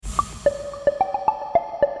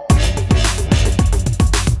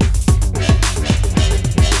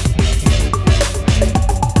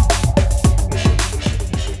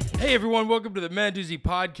everyone. Welcome to the Man Doozy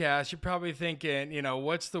Podcast. You're probably thinking,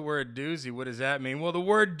 what's the word doozy? What does that mean? Well, the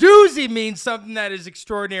word doozy means something that is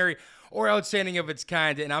extraordinary or outstanding of its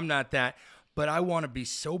kind, and I'm not that, but I want to be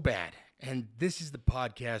so bad. And this is the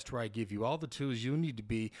podcast where I give you all the tools you need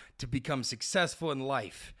to become successful in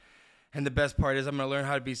life. And the best part is I'm going to learn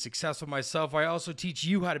how to be successful myself. I also teach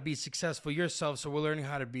you how to be successful yourself, so we're learning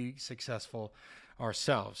how to be successful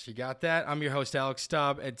ourselves. You got that? I'm your host, Zack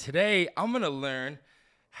Staub, and today I'm going to learn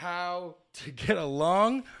how to get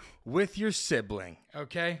along with your sibling,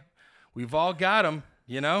 okay? We've all got them,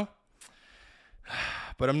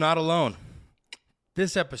 but I'm not alone.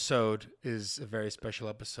 This episode is a very special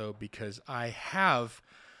episode because I have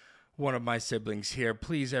one of my siblings here.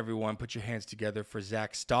 Please, everyone, put your hands together for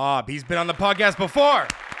Zack Staub. He's been on the podcast before.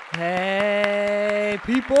 Hey,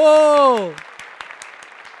 people!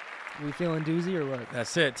 We feeling doozy or what?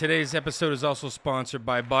 That's it. Today's episode is also sponsored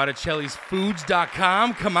by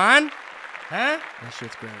Botticelli'sFoods.com. Come on. Huh? That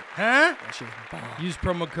shit's great. Huh? That shit's bomb. Use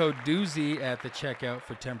promo code DOOZY at the checkout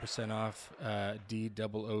for 10% off,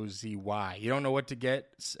 DOOZY. You don't know what to get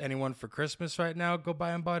anyone for Christmas right now? Go buy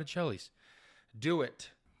them Botticelli's. Do it.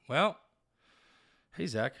 Well, hey,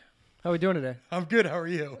 Zach. How we doing today? I'm good. How are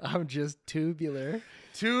you? I'm just tubular.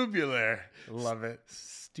 Tubular. Love it.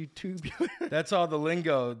 Tubular. That's all the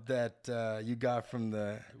lingo that you got from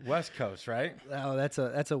the West Coast, right? Oh, that's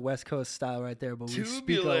a West Coast style right there, but we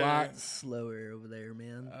speak a lot slower over there,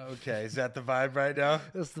 man. Okay, is that the vibe right now?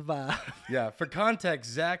 That's the vibe. Yeah, for context,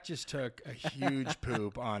 Zach just took a huge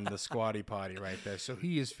poop on the squatty potty right there, so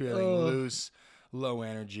he is feeling loose, low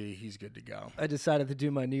energy. He's good to go. I decided to do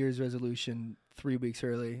my New Year's resolution 3 weeks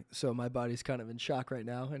early, so my body's kind of in shock right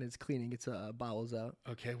now, and it's cleaning its bowels out.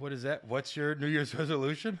 Okay, what is that? What's your New Year's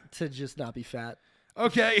resolution? To just not be fat.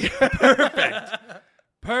 Okay,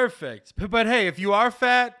 perfect. But hey, if you are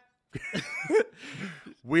fat,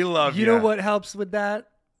 we love you. You know what helps with that?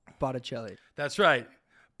 Botticelli. That's right.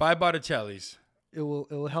 Buy Botticelli's. It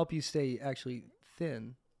will help you stay actually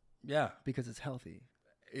thin. Yeah, because it's healthy.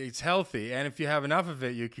 It's healthy, and if you have enough of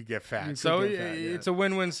it, you could get fat. It's a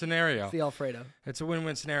win-win scenario. It's the Alfredo. It's a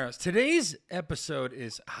win-win scenario. Today's episode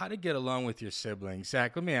is how to get along with your siblings.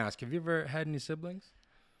 Zach, let me ask, have you ever had any siblings?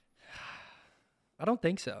 I don't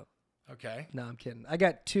think so. Okay. No, I'm kidding. I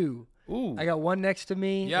got two. Ooh. I got one next to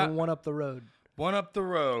me and one up the road. One up the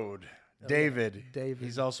road. David. Yeah. David.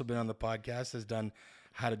 He's also been on the podcast, has done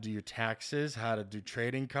how to do your taxes, how to do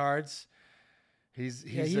trading cards. He's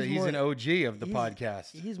an OG of the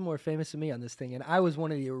podcast. He's more famous than me on this thing, and I was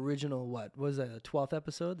one of the original. What was it? The 12th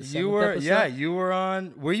episode? The 7th episode? Yeah, you were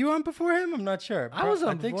on. Were you on before him? I'm not sure. I was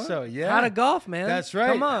on. I think so. Yeah. How to golf, man. That's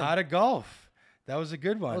right. Come on. How to golf. That was a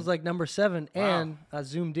good one. I was like number 7, wow. And I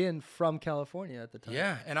zoomed in from California at the time.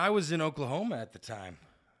 Yeah, and I was in Oklahoma at the time,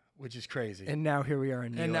 which is crazy. And now here we are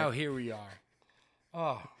in New York. And now here we are.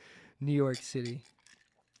 Oh, New York City.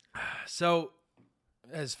 So,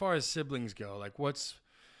 as far as siblings go, like what's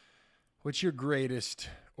your greatest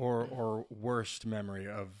or worst memory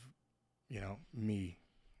of, me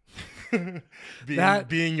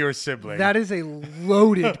being your sibling? That is a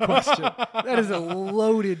loaded question. That is a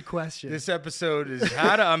loaded question. This episode is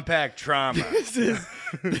how to unpack trauma.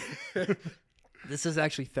 This is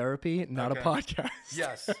actually therapy, not a podcast.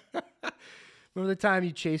 Yes. Remember the time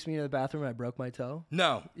you chased me into the bathroom and I broke my toe?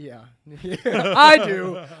 No. Yeah. I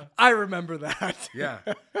do. I remember that. Yeah.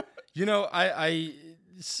 I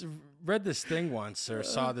read this thing once or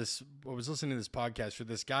saw this. I was listening to this podcast where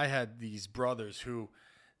this guy had these brothers who,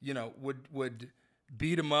 would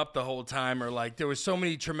beat him up the whole time, or like there were so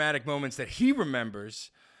many traumatic moments that he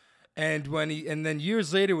remembers. And then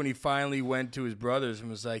years later, when he finally went to his brothers and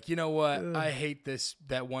was like, you know what, I hate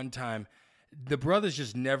that one time. The brothers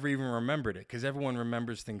just never even remembered it because everyone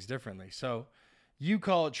remembers things differently. So you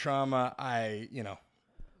call it trauma.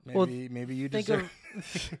 Maybe you deserve.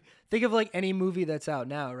 Think of like any movie that's out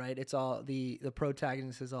now, right? It's all the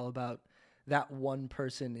protagonist is all about that one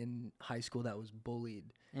person in high school that was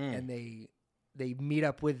bullied, and they meet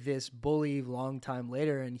up with this bully long time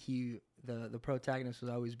later, and the protagonist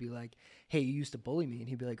would always be like, "Hey, you used to bully me," and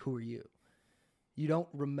he'd be like, "Who are you?" You don't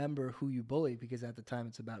remember who you bully because at the time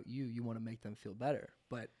it's about you. You want to make them feel better,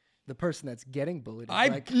 but the person that's getting bullied is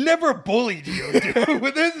I've never bullied you, dude.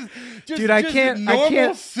 This is just, I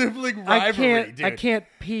can't sibling rivalry, dude. I can't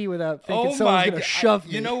pee without thinking someone's gonna shove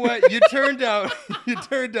me. You know what? You turned out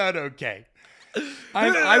okay.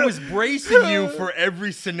 I was bracing you for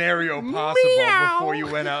every scenario possible before you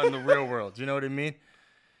went out in the real world. You know what I mean?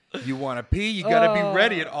 You want to pee, you got to be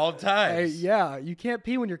ready at all times. Yeah, you can't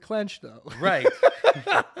pee when you're clenched, though. Right.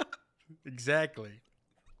 Exactly.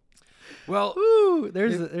 Well,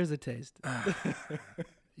 there's a taste.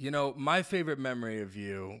 You know, my favorite memory of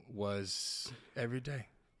you was every day.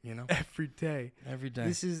 You know, Every day. every day.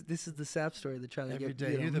 This is the sap story. They're trying to Every get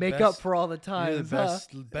day. You're the make best- up for all the You're times.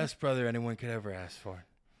 the best brother anyone could ever ask for.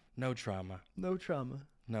 No trauma. No trauma.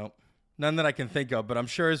 Nope. None that I can think of, but I'm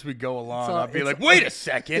sure as we go along, all- I'll be it's like, all- wait a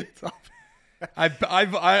second. I've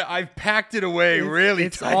packed it away really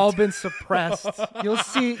It's tight. all been suppressed. You'll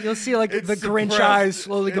see like It's the Grinch suppressed. eyes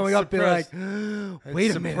slowly It's going up, be like, suppressed. wait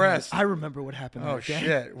It's a minute, suppressed. I remember what happened. Oh that day.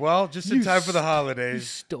 shit. Well, just in You time for the You holidays.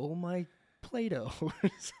 stole my Play-Doh.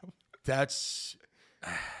 That's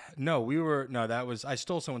no, that was I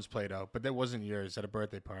stole someone's Play-Doh, but that wasn't yours at a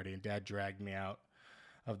birthday party, and Dad dragged me out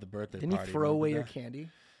of the birthday Didn't party. you throw away your Remember that? candy?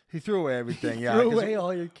 He threw away everything. Yeah, Throw 'cause- away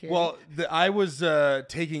all your candy. Well, I was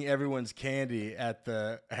taking everyone's candy at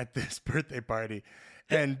this birthday party,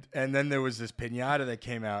 and then there was this piñata that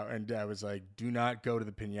came out, and Dad was like, "Do not go to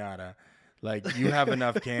the piñata. Like, you have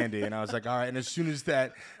enough candy." And I was like, "All right." And as soon as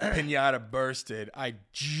that piñata bursted, I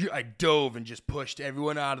dove and just pushed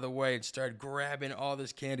everyone out of the way and started grabbing all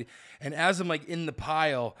this candy. And as I'm like in the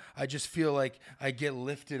pile, I just feel like I get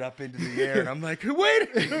lifted up into the air, and I'm like, wait.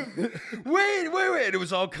 And it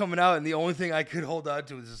was all coming out, and the only thing I could hold on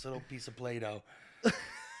to was this little piece of Play-Doh.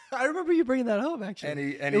 I remember you bringing that home,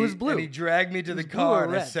 actually. And it was blue. And he dragged me to the was blue or car,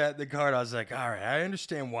 and I red? sat in the car, and I was like, all right, I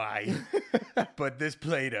understand why, but this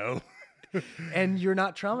Play-Doh. And you're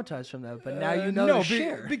not traumatized from that, but now you know no, to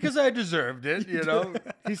share. because I deserved it, you know.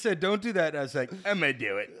 He said, don't do that, and I was like, I'm going to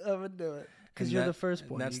do it. I'm gonna do it because And you're that- the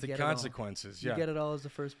firstborn. and that's You the get it all. consequences, You yeah. get it all as the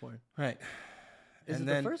firstborn. Right. Is And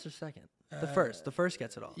it then- the first or second? The first. The first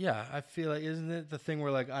gets it all. Yeah, I feel like, isn't it the thing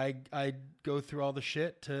where, like, I go through all the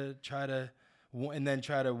shit to try to, and then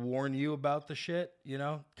try to warn you about the shit, you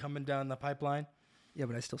know, coming down the pipeline? Yeah,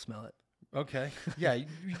 but I still smell it. Okay. Yeah,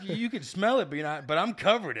 you can smell it, but you're not, but I'm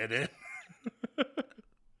covered in it.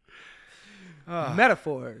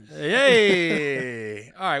 Metaphors. Yay!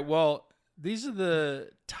 All right. Well, these are the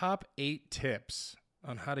top 8 tips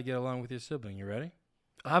on how to get along with your sibling. You ready?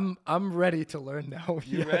 I'm ready to learn now.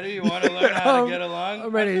 You ready? You want to learn how to get along?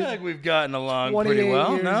 I'm ready. I feel like we've gotten along 28 pretty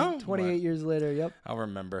well. years, No? 28 years later. Yep. I'll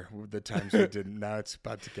remember the times we didn't. Now it's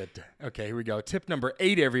about to get to. Okay, here we go. Tip number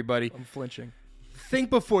 8, everybody. I'm flinching. Think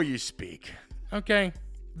before you speak. Okay.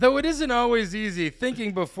 Though it isn't always easy,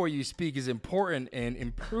 thinking before you speak is important in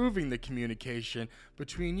improving the communication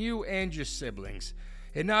between you and your siblings.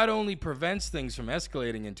 It not only prevents things from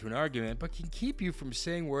escalating into an argument, but can keep you from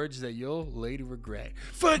saying words that you'll later regret.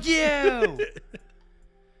 Fuck you!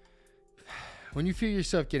 When you feel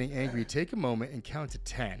yourself getting angry, take a moment and count to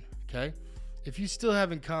 10, okay? If you still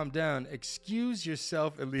haven't calmed down, excuse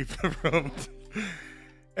yourself and leave the room.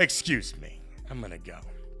 Excuse me. I'm going to go.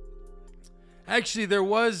 Actually,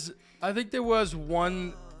 I think there was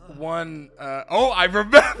one, I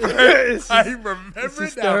remember. I remember This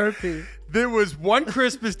is now. therapy. There was one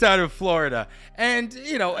Christmas down in Florida, and,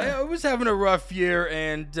 you know, I was having a rough year,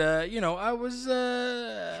 and, you know, I was,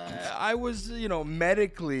 you know,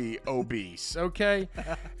 medically obese, okay?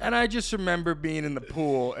 And I just remember being in the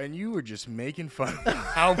pool, and you were just making fun of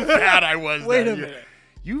how fat I was. Wait that a year. minute.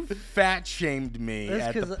 You fat shamed me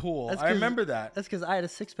at the pool. I remember that. That's because I had a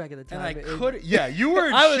six-pack at the time. And I could, yeah, you were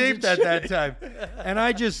in I was shape in at that shape. time, and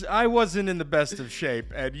I wasn't in the best of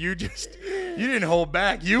shape, and you didn't hold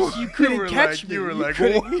back. You couldn't were catch like, me. You were You like,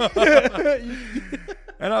 couldn't- "Whoa."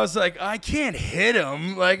 And I was like, I can't hit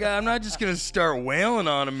him. Like, I'm not just gonna start wailing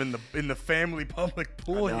on him in the family public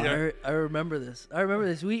pool here. I remember this.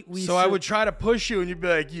 We So I would try to push you, and you'd be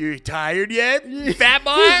like, "You tired yet, fat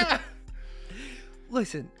boy?"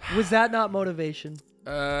 listen. Was that not motivation?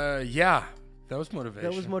 Yeah, that was motivation.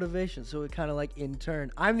 That was motivation. So it kind of like in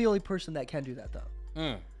turn. I'm the only person that can do that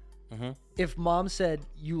though. If mom said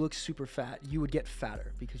you look super fat, you would get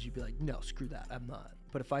fatter because you'd be like, no, screw that, I'm not.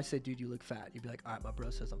 But if I say, dude, you look fat, you'd be like, all right, my bro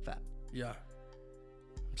says I'm fat. Yeah.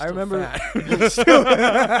 I remember fat.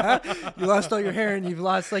 you lost all your hair and you've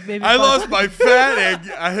lost like maybe. I 5 lost my fat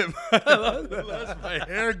and I lost my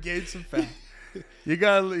hair, gained some fat. You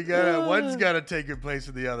gotta. One's gotta take in place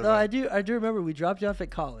of the other. No, one. I do remember we dropped you off at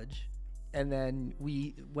college, and then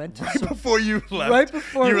we went to Right before you left. Right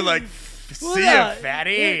before you were we- like, Well, "See yeah, ya,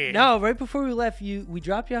 fatty." No, right before we left, we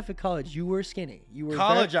dropped you off at college. You were skinny. You were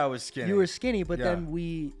College, I was skinny. You were skinny, but Yeah. then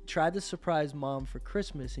we tried to surprise mom for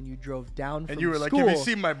Christmas, and you drove down from And you were school. like, "Have you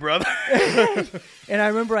seen my brother?" And I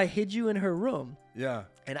remember I hid you in her room, Yeah.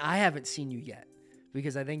 and I haven't seen you yet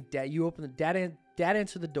because I think you opened the dad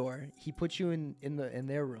answered the door. He put you in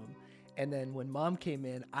their room. And then when mom came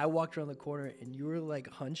in, I walked around the corner and you were like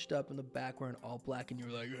hunched up in the back wearing all black and you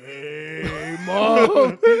were like, hey,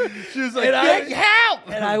 mom. She was like, And "Help!"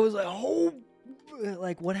 And I was like, oh,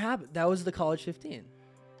 like what happened? That was the college 15.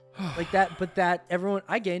 Like that, but that everyone,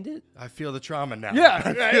 I gained it. I feel the trauma now. Yeah,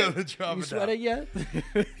 I feel the trauma You now. sweating yet?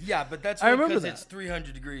 Yeah, but that's I remember because that. it's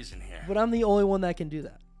 300 degrees in here. But I'm the only one that can do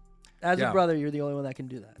that. As Yeah. a brother, you're the only one that can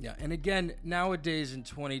do that. Yeah, and again, nowadays in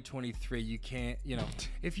 2023, you can't,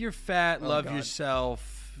 if you're fat, love God.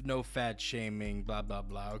 yourself, no fat shaming, blah, blah,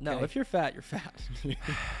 blah. Okay? No, if you're fat, you're fat.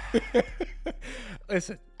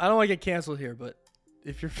 Listen, I don't want to get canceled here, but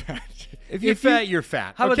if you're fat, if you're fat, you're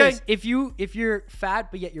fat. How okay? about this? If you're fat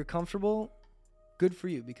but yet you're comfortable, good for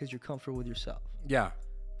you because you're comfortable with yourself. Yeah.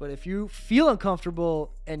 But if you feel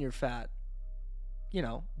uncomfortable and you're fat,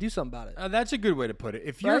 do something about it. That's a good way to put it.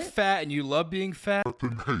 If you're Right? fat and you love being fat,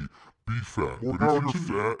 Then hey, be fat. But if you're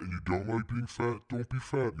fat and you don't like being fat, don't be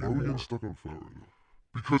fat. Why are we getting stuck on fat right now?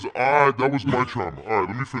 Because that was my trauma. All right,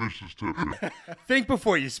 let me finish this tip. think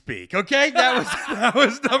before you speak, okay? That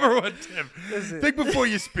was number one tip. Listen. Think before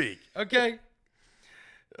you speak, okay?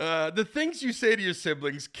 The things you say to your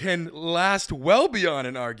siblings can last well beyond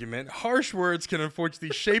an argument. Harsh words can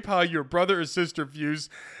unfortunately shape how your brother or sister views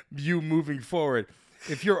you moving forward.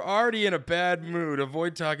 If you're already in a bad mood,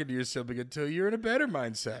 avoid talking to your sibling until you're in a better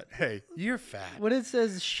mindset. Hey, you're fat. When it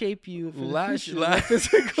says shape you, for the Lash, future, like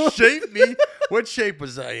shape me. What shape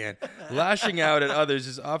was I in? Lashing out at others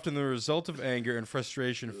is often the result of anger and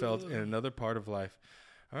frustration felt in another part of life.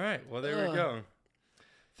 All right, well, there we go.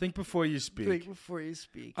 Think before you speak. Think before you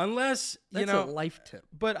speak. Unless, That's a life tip.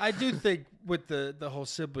 but I do think with the whole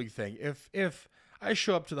sibling thing, if I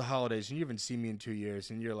show up to the holidays and you haven't seen me in 2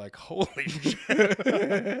 years and you're like, holy shit. Well,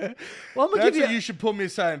 I'm gonna That's give when you. you should pull me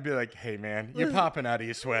aside and be like, hey, man, you're popping out of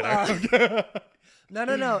your sweater.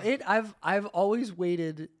 No. I've always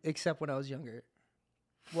waited, except when I was younger.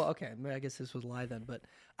 Well, okay, I guess this was a lie then, but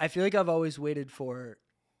I feel like I've always waited for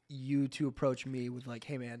you to approach me with like,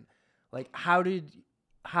 hey, man, like how do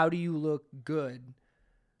you look good?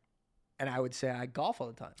 And I would say I golf all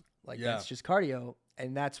the time. Like Yeah. that's just cardio,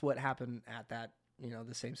 and that's what happened at that.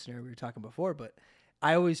 The same scenario we were talking before, but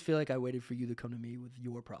I always feel like I waited for you to come to me with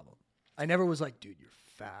your problem. I never was like, dude, you're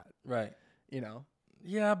fat. Right.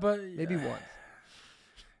 Yeah, but maybe once.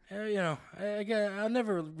 I'll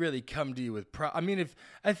never really come to you with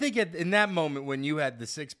I think in that moment when you had the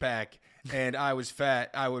six pack and I was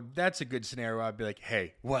fat, that's a good scenario. I'd be like,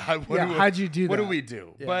 hey, how'd you do What that? do we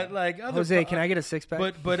do? Yeah. But like, Jose, can I get a six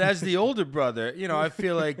pack? But as the older brother, I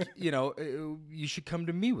feel like you should come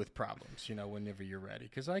to me with problems, whenever you're ready,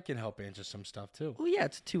 because I can help answer some stuff too. Well, yeah,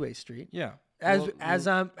 it's a two-way street. Yeah. As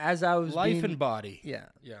I was life and body. Yeah,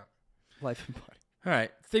 life and body. All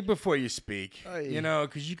right, think before you speak. Aye.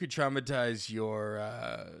 Because you could traumatize your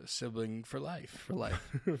sibling for life.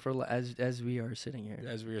 As we are sitting here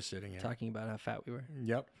As we are sitting here. talking about how fat we were.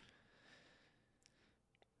 Yep.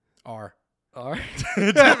 R. All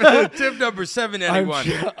right. Tip number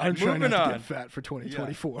 781. I'm trying Moving not to on. get fat for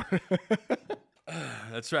 2024.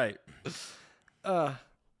 That's right. I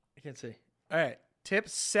can't see. All right. Tip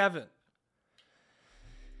 7.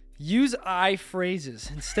 Use I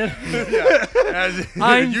phrases instead of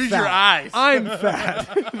I'm Use fat. your eyes. I'm fat.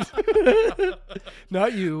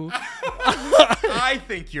 Not you. I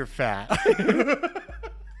think you're fat.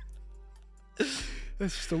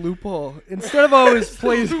 That's just a loophole. Instead of always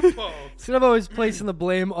placing the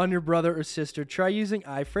blame on your brother or sister, try using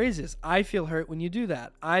I phrases. I feel hurt when you do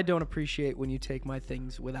that. I don't appreciate when you take my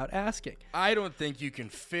things without asking. I don't think you can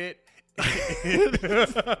fit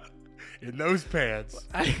in those pants.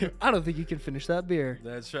 I don't think you can finish that beer.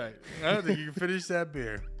 That's right. I don't think you can finish that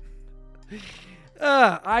beer.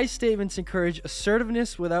 I statements encourage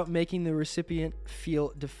assertiveness without making the recipient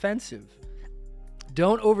feel defensive.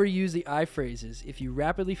 Don't overuse the I phrases. If you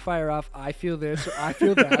rapidly fire off, I feel this or I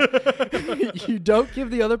feel that, you don't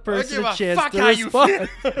give the other person a chance to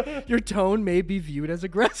respond. Your tone may be viewed as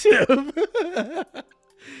aggressive.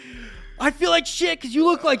 I feel like shit because you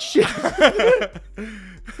look like shit.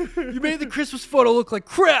 You made the Christmas photo look like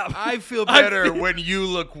crap. I feel better when you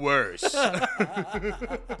look worse. Yeah.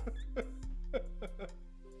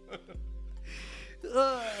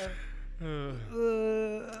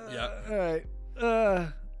 All right.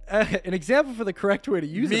 An example for the correct way to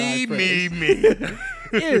use me, an I phrase me.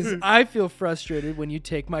 is I feel frustrated when you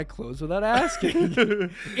take my clothes without asking.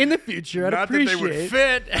 In the future, I'd Not that they would appreciate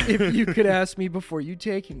fit. if you could ask me before you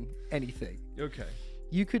taking anything. Okay.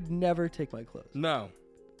 You could never take my clothes. No.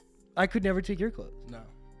 I could never take your clothes. No.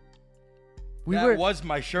 We That was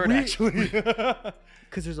my shirt, actually.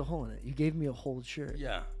 because there's a hole in it. You gave me a whole shirt.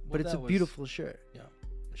 Yeah. But it's a beautiful shirt. Yeah.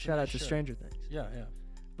 Shout out to Stranger Things. Yeah, yeah.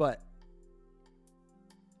 But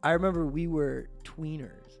I remember we were tweeners.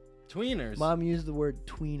 Tweeners. Mom used the word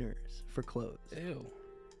tweeners for clothes. Ew.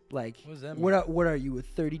 Like, What does that mean? what are you, a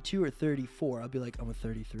 32 or 34? I'll be like, I'm a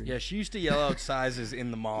 33. Yeah, she used to yell out sizes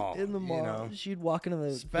in the mall. In the mall. You know, She'd walk into the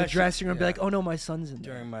Especially- dressing room and be yeah. like, oh no, my son's in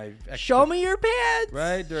there. during my extra, Show me your pants.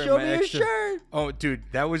 Right, during Show my me extra- your shirt. Oh, dude,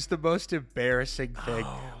 that was the most embarrassing thing.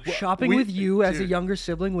 Shopping we- with you as a dude, younger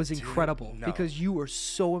sibling was incredible no. because you were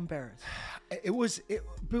so embarrassed.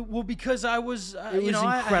 Because I was, It was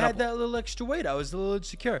I had incredible. that little extra weight. I was a little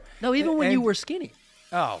insecure. No, even when you And- were skinny,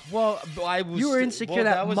 Oh, well, I was. you were well, insecure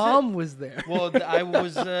that was mom it. was there. Well, I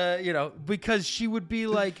was, because she would be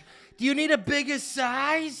like, "Do you need a bigger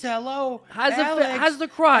size? Hello, How's Alex, how's the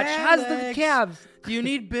crotch? How's the Alex, calves? Do you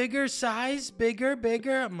need bigger size? Bigger?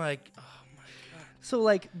 I'm like, oh my god. So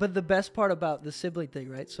like, but the best part about the sibling thing,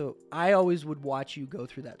 right? So I always would watch you go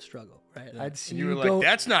through that struggle, right? I'd see And you were go. like,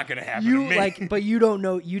 that's not gonna happen you to me. like, but you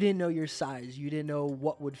didn't know your size. You didn't know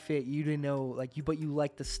what would fit. You didn't know but you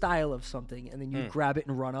liked the style of something, and then you grab it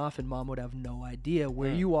and run off, and mom would have no idea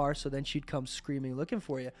where you are. So then she'd come screaming, looking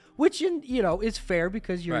for you, which is fair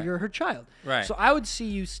because Right. you're her child. Right. So I would see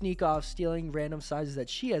you sneak off, stealing random sizes that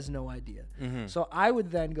she has no idea. So I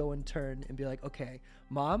would then go and turn and be like, okay,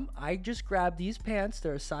 Mom, I just grabbed these pants.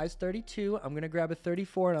 They're a size 32. I'm gonna grab a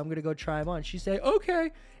 34 and I'm gonna go try them on. She'd say,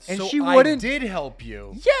 okay, and so she wouldn't. I did help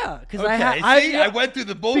you. Yeah, because Okay, I went through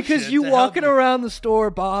the bullshit because you to help walking around the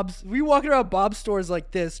store, we walking around Bob's stores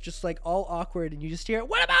like this, just like all awkward, and you just hear,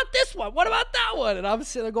 "What about this one? What about that one?" And I'm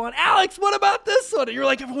sitting there going, "Alex, what about this one?" And you're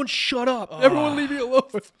like, "Everyone, shut up! Everyone, leave me alone."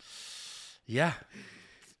 Yeah.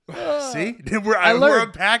 See, we're learned.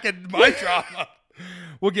 unpacking my trauma.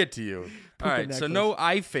 We'll get to you. All right. So necklace. no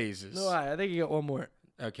eye phases. No, I think you got one more.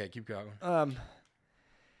 Okay, keep going.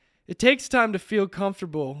 It takes time to feel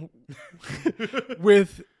comfortable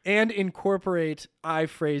with and incorporate I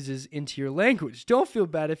phrases into your language. Don't feel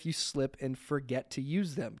bad if you slip and forget to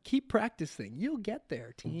use them. Keep practicing. You'll get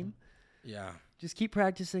there, team. Yeah. Just keep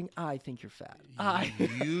practicing. I think you're fat.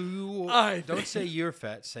 You I don't say you're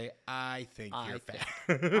fat. Say I think you're fat.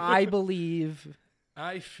 I believe.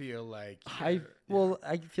 I feel like I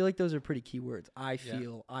feel like those are pretty key words. I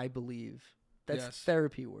feel. I believe. That's Yes.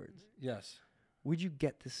 therapy words. yes. Where'd you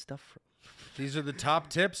get this stuff from? These are the top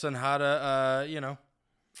tips on how to,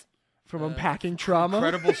 From unpacking trauma.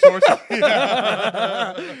 credible sources. I'm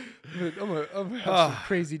gonna have some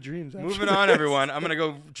crazy dreams. after Moving this. on, everyone. I'm gonna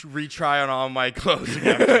go retry on all my clothing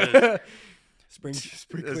after this. Spring That's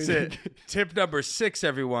cleaning. it. Tip number 6,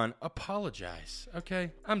 everyone. Apologize.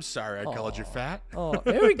 Okay? I'm sorry I called you fat. Oh,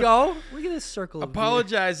 there we go. Look at this circle. Of beer.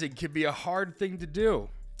 Apologizing can be a hard thing to do.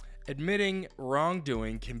 Admitting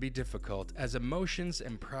wrongdoing can be difficult, as emotions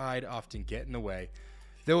and pride often get in the way.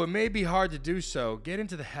 Though it may be hard to do so, get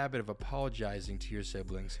into the habit of apologizing to your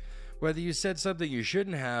siblings. Whether you said something you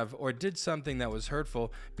shouldn't have or did something that was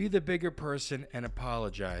hurtful, be the bigger person and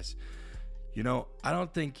apologize. I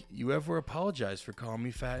don't think you ever apologized for calling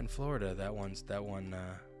me fat in Florida. That one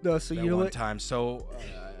No, so you know what? time. So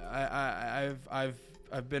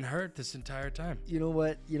I've been hurt this entire time. You know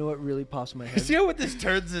what? You know what really pops in my head? See how what this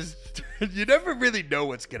turns is? You never really know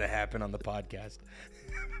what's gonna happen on the podcast.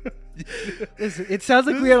 Listen, it sounds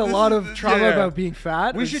like we had a lot of trauma Yeah. about being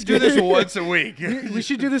fat. We or should do this skinny. once a week. We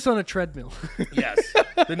should do this on a treadmill. Yes.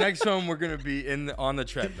 The next one we're gonna be on the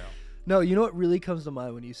treadmill. No, you know what really comes to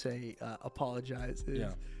mind when you say apologize? Is,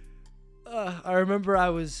 I remember I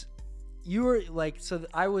was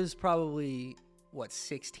probably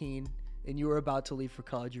 16, and you were about to leave for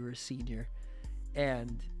college. You were a senior,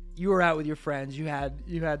 and you were out with your friends. You had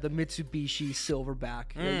the Mitsubishi Silverback.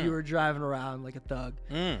 And you were driving around like a thug.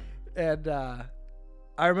 And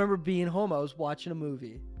I remember being home. I was watching a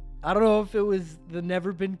movie. I don't know if it was the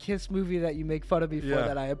Never Been Kissed movie that you make fun of me for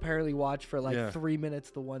that I apparently watched for 3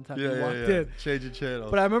 minutes the one time you walked in. Change the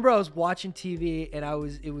channel. But I remember I was watching TV and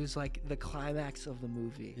it was like the climax of the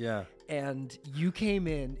movie. Yeah. And you came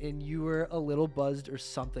in and you were a little buzzed or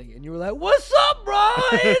something. And you were like, "What's up, bro?"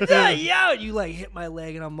 Yeah. And you hit my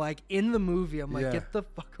leg and I'm like, in the movie, I'm like, "Get the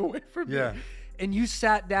fuck away from me." And you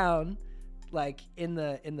sat down in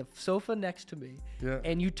the sofa next to me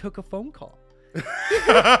and you took a phone call.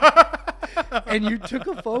 And you took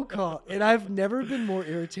a phone call, and I've never been more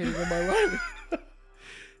irritated in my life.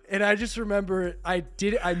 And I just remember I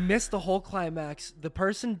missed the whole climax. The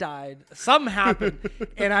person died. Something happened.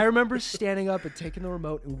 And I remember standing up and taking the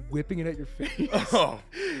remote and whipping it at your face. Oh.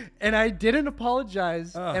 And I didn't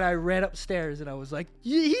apologize. And I ran upstairs and I was like,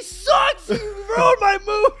 "He sucks! He ruined my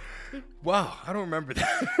move!" Wow, I don't remember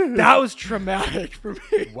that. That was traumatic for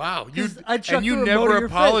me. Wow, 'Cause I chucked you the remote never at your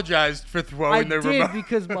face. apologized for throwing the I did remote.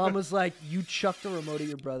 because Mom was like, "You chucked the remote at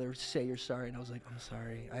your brother. Say you're sorry." And I was like, "I'm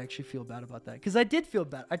sorry. I actually feel bad about that." Because I did feel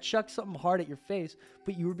bad. I chucked something hard at your face,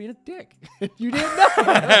 but you were being a dick. You didn't know.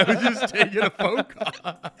 I was just taking a phone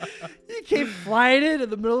call. You came flying in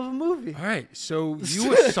the middle of a movie. All right, so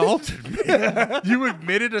you assaulted me. You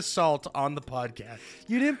admitted assault on the podcast.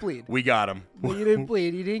 You didn't bleed. We got him. Well, you didn't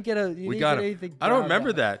bleed. You didn't get a. You We didn't got get him. anything. I don't bad remember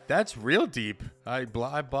out. that. That's real deep. I I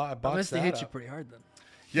boxed must have that hit you up. pretty hard then.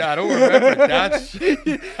 Yeah, I don't remember. That's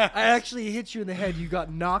I actually hit you in the head. You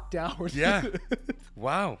got knocked out. yeah.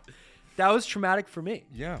 Wow. That was traumatic for me.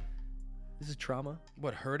 Yeah. This is trauma.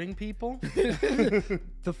 What, hurting people?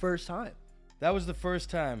 The first time. That was the first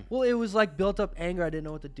time. Well, it was like built up anger I didn't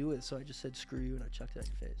know what to do with, so I just said screw you and I chucked it at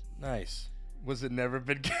your face. Nice. Was it Never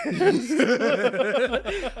Been Kissed?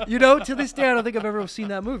 You know, to this day I don't think I've ever seen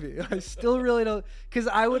that movie. I still really don't, because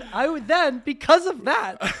I would then, because of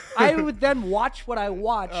that, I would then watch what I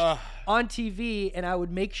watched on TV, and I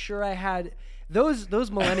would make sure I had those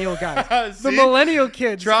millennial guys. The See? millennial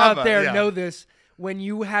kids Trauma, out there yeah. know this. When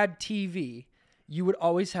you had TV, you would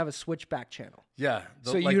always have a switchback channel. Yeah.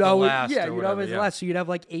 So like you'd the always, last yeah, or you'd whatever, always yeah. last. So you'd have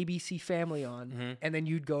like ABC Family on, and then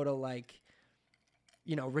you'd go to like,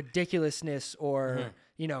 you know, ridiculousness or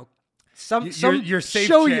you know, some your safe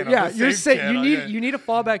show channel, you, yeah, the you're safe safe. channel, You need yeah. you need a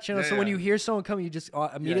fallback channel. Yeah, so when yeah. you hear someone coming, you just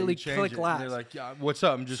immediately you change click it, and last. they're like, yeah, what's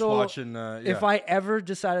up? I'm just So watching. if I ever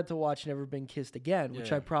decided to watch Never Been Kissed again, which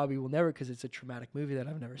Yeah. I probably will never because it's a traumatic movie that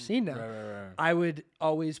I've never seen now, Right. I would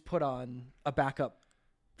always put on a backup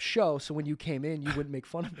show so when you came in, you wouldn't make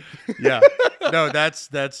fun of me. Yeah. No, that's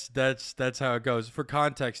how it goes. For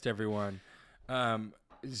context, everyone,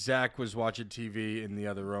 Zach was watching TV in the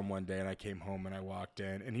other room one day, and I came home and I walked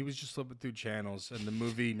in, and he was just flipping through channels, and the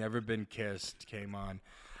movie Never Been Kissed came on.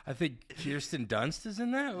 I think Kirsten Dunst is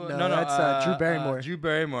in that. No, that's Drew Barrymore. Drew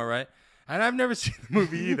Barrymore, right? And I've never seen the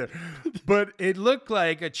movie either, but it looked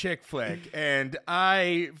like a chick flick, and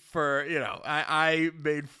I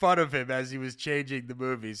made fun of him as he was changing the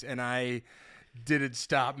movies, and I didn't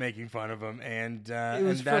stop making fun of him, and It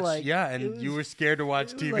was and for, that's like- and it you was- were scared to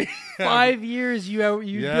watch It was TV. like 5 years, you'd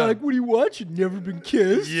Yeah. be like, "What are you watching? Never Been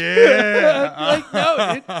Kissed?" Yeah. I'd be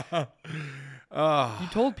like, "No, dude." Oh, You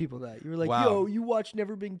told people that. You were like, Wow. "Yo, you watch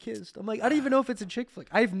Never Been Kissed." I'm like, I don't even know if it's a chick flick.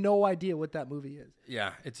 I have no idea what that movie is.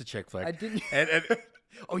 yeah, it's a chick flick. I didn't. And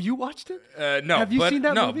Oh, you watched it? no, Have you but, seen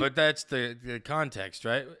that no, movie? but that's the context,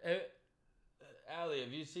 right? Allie,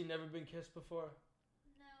 have you seen Never Been Kissed before?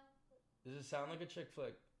 No. Does it sound like a chick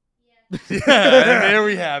flick? Yeah. Yeah, and there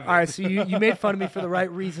we have it. All right, so you made fun of me for the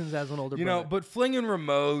right reasons as an older You know, brother. but flinging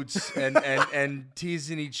remotes and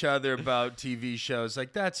teasing each other about TV shows,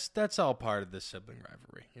 like that's all part of the sibling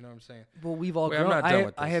rivalry. You know what I'm saying? Well, we've all Wait, I'm grown. not done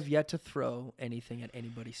with I this. have yet to throw anything at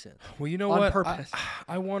anybody since, Well, you know On what? purpose.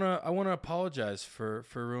 I wanna apologize for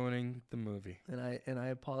ruining the movie. and I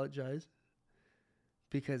apologize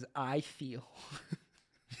because I feel.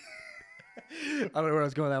 I don't know where I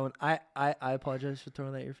was going with that one. I apologize for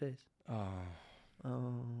throwing that at your face. Oh,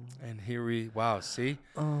 Oh. and here see?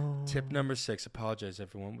 Oh. Tip number 6, apologize,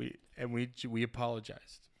 everyone. We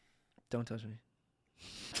apologized. Don't touch me.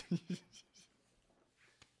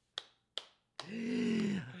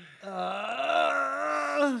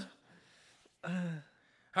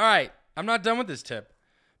 All right, I'm not done with this tip.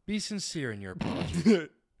 Be sincere in your apology.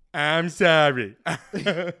 I'm sorry.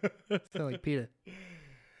 Sound like Peter.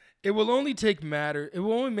 It will only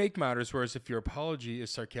make matters worse if your apology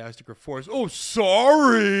is sarcastic or forced. Oh,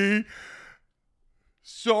 sorry.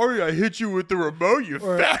 Sorry, I hit you with the remote, you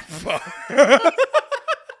Or- fat fuck.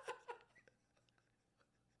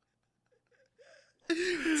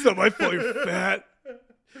 It's not my fault you're fat.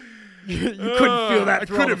 You couldn't feel that. I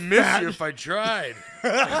through all couldn't the miss fat. you if I tried.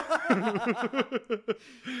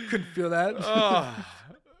 Couldn't feel that. Oh.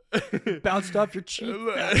 Bounced off your cheek.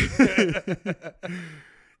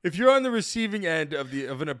 If you're on the receiving end of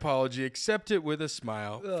an apology, accept it with a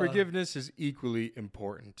smile. Ugh. Forgiveness is equally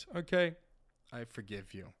important. Okay? I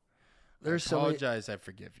forgive you. There's I so many, apologize, I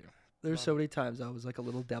forgive you. there's so many times I was like a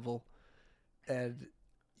little devil, and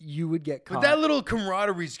you would get caught. But that little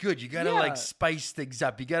camaraderie is good. You gotta Yeah. like spice things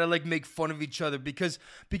up. You gotta like make fun of each other because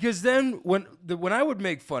then when I would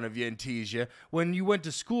make fun of you and tease you when you went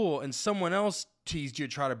to school and someone else teased you,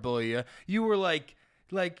 try to bully you, you were like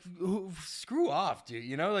screw off, dude.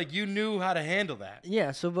 You know, like you knew how to handle that.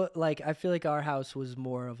 Yeah. So, but like, I feel like our house was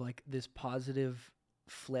more of like this positive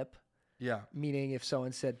flip. Yeah. Meaning, if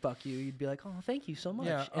someone said "fuck you," you'd be like, "Oh, thank you so much,"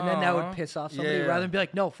 Yeah, and then that aw. would piss off somebody Yeah. rather than be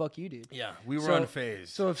like, "No, fuck you, dude." Yeah. We were So- unfazed.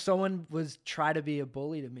 So if someone was try to be a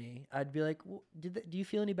bully to me, I'd be like, "Do you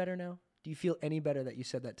feel any better now?" Do you feel any better that you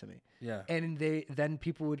said that to me? Yeah. And then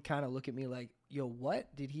people would kind of look at me like, yo,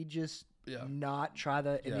 what? Did he just not try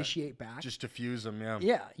to initiate back? Just diffuse them, yeah.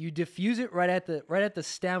 Yeah, you diffuse it right at the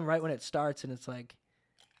stem, right when it starts, and it's like,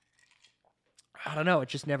 I don't know, it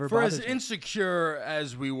just never For bothers as me. insecure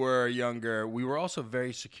as we were younger, we were also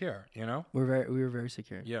very secure, you know? We were very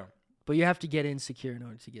secure. Yeah. But you have to get insecure in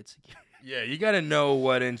order to get secure. Yeah, you got to know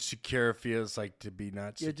what insecure feels like to be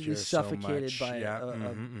not secure. You have to be so suffocated much. by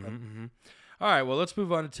All right, well, let's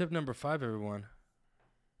move on to tip number 5, everyone.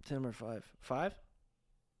 Tip number 5. 5?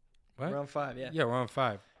 What? We're on 5, yeah. Yeah, we're on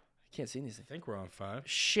 5. I can't see anything. I think we're on 5.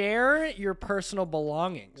 Share your personal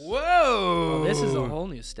belongings. Whoa! Well, this is a whole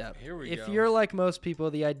new step. Here we If go. you're like most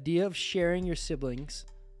people, the idea of sharing your siblings,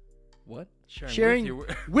 Sharing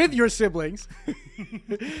with your siblings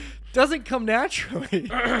doesn't come naturally.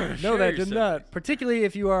 No, that did not. Particularly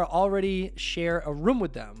if you are already share a room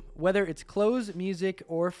with them. Whether it's clothes, music,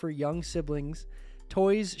 or for young siblings,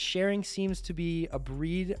 toys, sharing seems to be a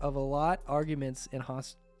breed of a lot arguments and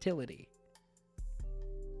hostility.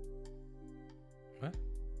 What?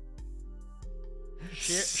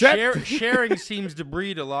 Sharing seems to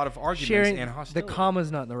breed a lot of arguments and hostility. The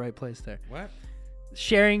comma's not in the right place there. What?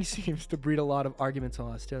 Sharing seems to breed a lot of arguments and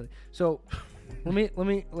hostility. So, let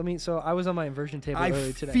me. So I was on my inversion table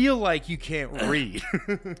earlier today. I feel like you can't read.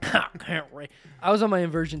 Can't read. I was on my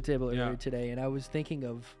inversion table earlier Yeah. today, and I was thinking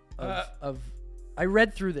of. I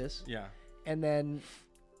read through this, Yeah. and then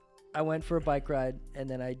I went for a bike ride, and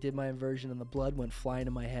then I did my inversion, and the blood went flying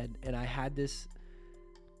in my head, and I had this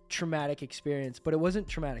traumatic experience, but it wasn't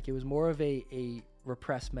traumatic. It was more of a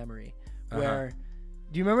repressed memory where.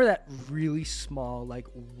 Do you remember that really small, like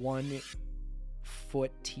 1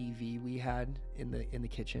 foot TV we had in the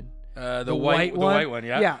kitchen? The white one,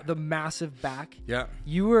 yeah. Yeah, the massive back. Yeah.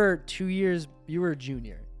 You were a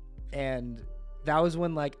junior, and that was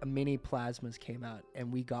when like a mini plasmas came out,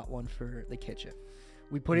 and we got one for the kitchen.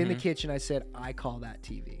 We put it in the kitchen. I said, I call that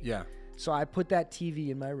TV. Yeah. So I put that TV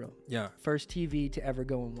in my room. Yeah. First TV to ever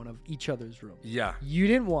go in one of each other's rooms. Yeah. You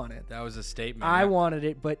didn't want it. That was a statement. I wanted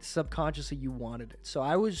it, but subconsciously you wanted it. So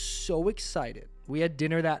I was so excited. We had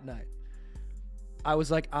dinner that night. I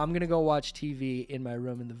was like, I'm going to go watch TV in my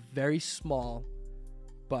room in the very small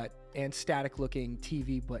and static looking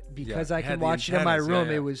TV. But because I can watch it in my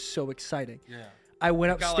room, it was so exciting. Yeah. I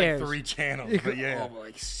went Got upstairs. like 3 channels, but yeah.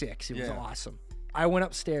 Like 6. It was awesome. I went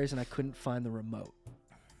upstairs and I couldn't find the remote.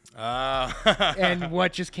 And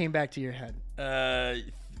what just came back to your head?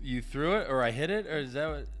 You threw it, or I hit it, or is that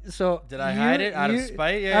what? So did I hide it out of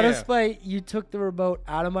spite? Yeah, out of spite, you took the remote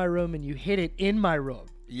out of my room and you hid it in my room.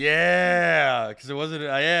 Yeah, because it wasn't.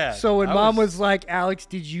 Yeah. So when Mom was like, "Alex,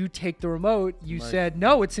 did you take the remote?" You said,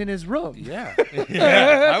 "No, it's in his room." Yeah,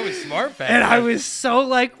 yeah. I was smart back and then. I was so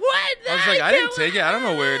like, "What?" I was like, I didn't take it. I don't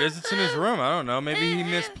know where it is. It's in his room. I don't know. Maybe he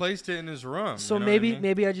misplaced it in his room. So you know what I mean?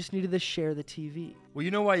 maybe I just needed to share the TV. Well, you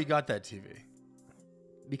know why you got that TV?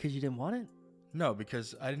 Because you didn't want it. No,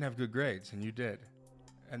 because I didn't have good grades, and you did.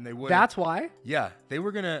 And they would. That's why. Yeah, they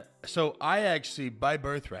were gonna. So I actually, by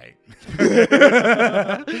birthright, Your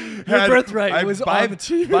birthright was on the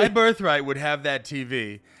TV. By birthright, would have that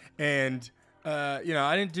TV, and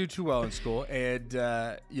I didn't do too well in school, and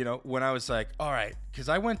when I was like, all right, because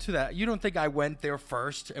I went to that. You don't think I went there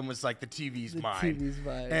first and was like, the TV's mine? TV's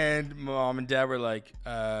mine. And Mom and Dad were like,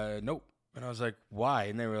 nope. And I was like, why?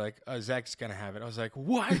 And they were like, Zach's going to have it. I was like,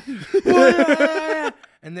 what? What?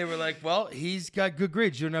 And they were like, well, he's got good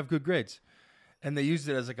grades. You don't have good grades. And they used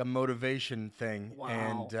it as like a motivation thing. Wow.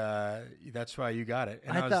 And that's why you got it.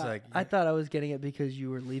 And I was thought, like, I thought I was getting it because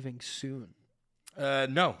you were leaving soon.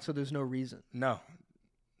 no. So there's no reason. No.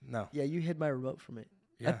 Yeah, you hid my remote from me.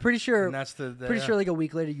 Yeah. I'm pretty sure. And that's sure like a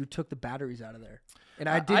week later you took the batteries out of there. And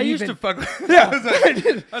I didn't I used even, to fuck with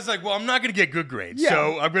Yeah. I was like, well, I'm not going to get good grades. Yeah.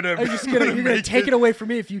 So I'm going to. you're gonna take it away from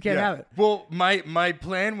me if you can't have it. Well, my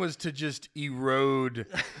plan was to just erode,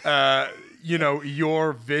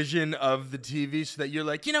 your vision of the TV, so that you're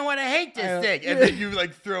like, you know what, I hate this thing, and then you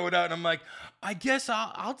like throw it out, and I'm like, I guess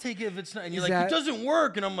I'll take it if it's not. And you're like, it doesn't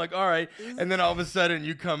work, and I'm like, all right, and then all of a sudden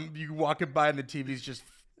you walk it by, and the TV's just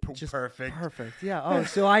perfect. Perfect. Yeah. Oh,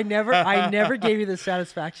 so I never gave you the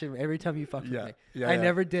satisfaction every time you fucked with me. I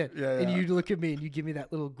never did. Yeah, and you'd look at me and you give me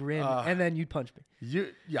that little grin, and then you'd punch me.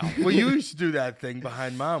 Well, you used to do that thing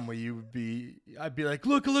behind Mom where I'd be like,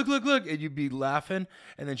 look, and you'd be laughing,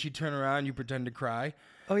 and then she'd turn around, you pretend to cry.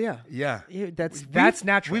 Oh yeah. Yeah. That's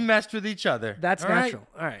natural. We messed with each other. That's all natural.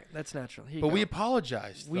 Right? All right, that's natural. But we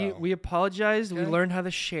apologized. We apologized. Okay. We learned how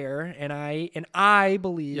to share, and I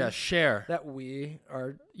believe share that we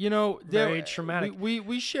are Very traumatic.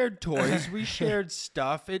 We shared toys, we shared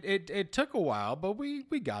stuff. It took a while, but we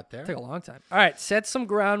got there. It took a long time. All right, set some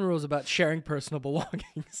ground rules about sharing personal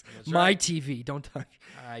belongings. My TV, don't touch.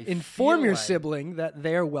 Inform your sibling that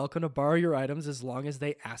they are welcome to borrow your items as long as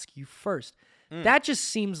they ask you first. That just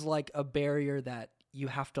seems like a barrier that you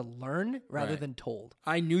have to learn rather than told.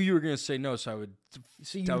 I knew you were going to say no, so I would.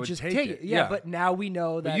 So you would just take it. Yeah, but now we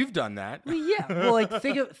know that. But you've done that. Well, yeah. Well, like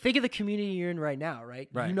think of the community you're in right now, right?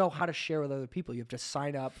 Right. You know how to share with other people. You have to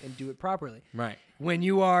sign up and do it properly. Right. When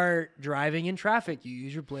you are driving in traffic, you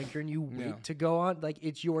use your blinker and you wait to go on. Like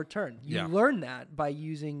it's your turn. You learn that by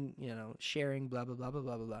using, sharing, blah blah blah blah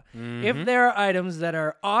blah blah. If there are items that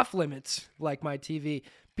are off limits, like my TV,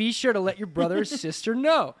 be sure to let your brother or sister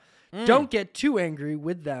know. Don't get too angry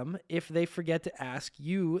with them if they forget to ask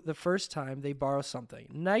you the first time they borrow something.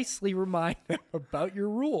 Nicely remind them about your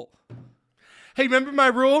rule. Hey, remember my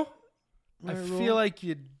rule? I feel like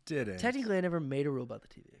you didn't. Technically, I never made a rule about the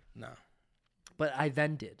TV. No. But I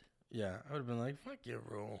then did. Yeah, I would have been like, fuck your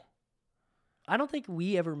rule. I don't think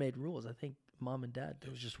we ever made rules. I think mom and dad did.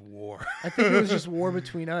 It was just war. I think it was just war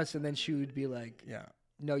between us, and then she would be like, yeah.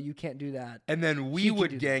 No, you can't do that. And then we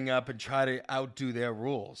would gang up and try to outdo their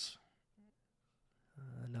rules.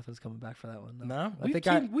 Nothing's coming back for that one. No,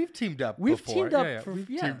 we've teamed up. We've before. teamed up.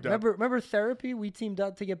 Teamed up. Remember therapy? We teamed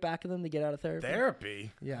up to get back at them to get out of therapy.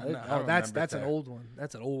 Therapy? Yeah. No, that's an old one.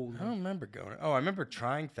 That's an old one. I don't remember going. Oh, I remember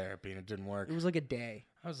trying therapy and it didn't work. It was like a day.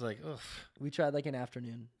 I was like, ugh. We tried like an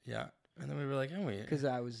afternoon. Yeah, and then we were like, oh wait, because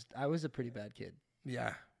I was a pretty bad kid.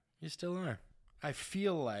 Yeah, you still are. I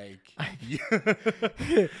feel like.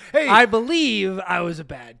 Hey, I believe I was a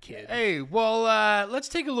bad kid. Hey, well, let's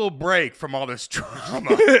take a little break from all this trauma,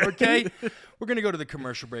 okay? We're going to go to the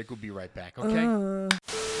commercial break. We'll be right back, okay?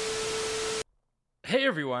 Hey,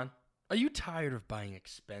 everyone. Are you tired of buying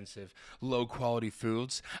expensive, low-quality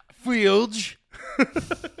foods? I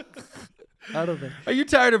don't think. Are you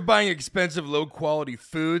tired of buying expensive, low-quality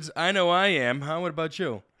foods? I know I am. Huh? What about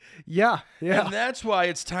you? Yeah. And that's why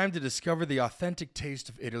it's time to discover the authentic taste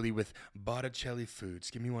of Italy with Botticelli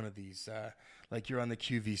Foods. Give me one of these, like you're on the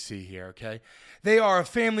QVC here, okay? They are a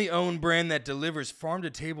family-owned brand that delivers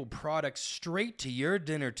farm-to-table products straight to your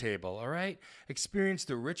dinner table, all right? Experience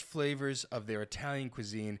the rich flavors of their Italian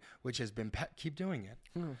cuisine, which has been... keep doing it.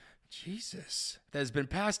 Jesus. That has been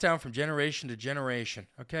passed down from generation to generation,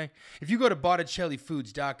 okay? If you go to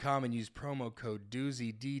BotticelliFoods.com and use promo code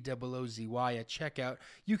DOOZY, D-O-O-Z-Y, at checkout,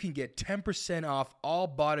 you can get 10% off all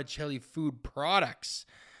Botticelli food products,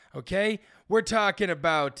 okay? We're talking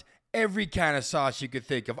about every kind of sauce you could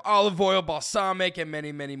think of. Olive oil, balsamic, and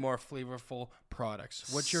many, many more flavorful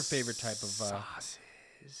products. What's your favorite type of... sauces?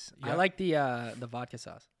 Yeah. I like the vodka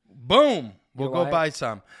sauce. Boom! We'll go buy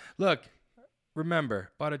some. Look...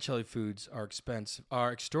 Remember, Botticelli Foods are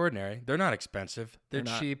extraordinary. They're not expensive. They're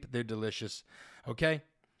cheap. They're delicious. Okay?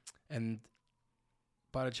 And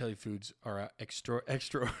Botticelli Foods are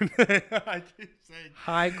extraordinary. I keep saying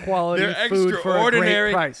high quality food for a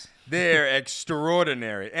great price. They're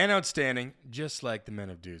extraordinary and outstanding, just like the men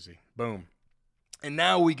of Doozy. Boom. And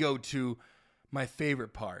now we go to my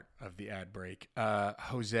favorite part of the ad break,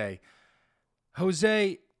 Jose.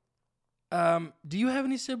 Jose, do you have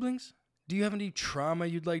any siblings? Do you have any trauma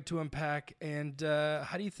you'd like to unpack? And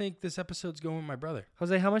how do you think this episode's going with my brother?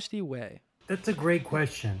 Jose, how much do you weigh? That's a great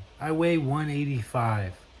question. I weigh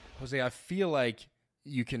 185. Jose, I feel like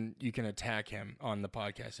you can attack him on the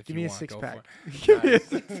podcast if Give you me want. A six-pack. Give me a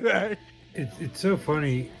six-pack. It's so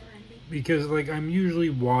funny because like I'm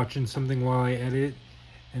usually watching something while I edit,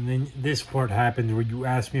 and then this part happens where you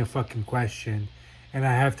ask me a fucking question, and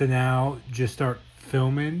I have to now just start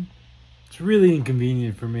filming. It's really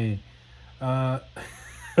inconvenient for me. I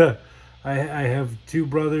have two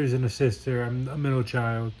brothers and a sister. I'm a middle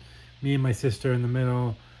child. Me and my sister in the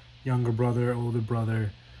middle, younger brother, older brother.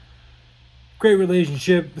 Great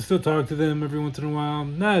relationship. I still talk to them every once in a while.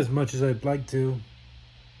 Not as much as I'd like to.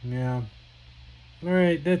 Yeah.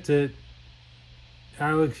 Alright, that's it.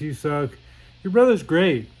 Alex, you suck. Your brother's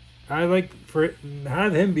great. I like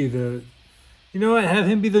have him be the... You know what? Have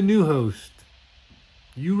him be the new host.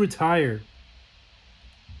 You retire.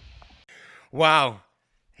 Wow,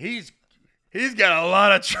 he's got a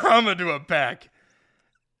lot of trauma to unpack.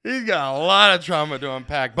 He's got a lot of trauma to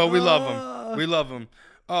unpack, but we love him. We love him.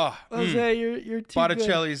 Oh, Jose, you're too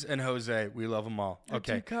Botticelli's good. And Jose, we love them all. You're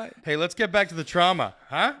okay. too kind. Hey, let's get back to the trauma,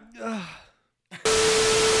 huh?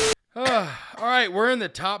 All right, we're in the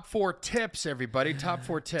top 4 tips, everybody. Top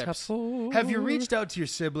 4 tips. Top 4. Have you reached out to your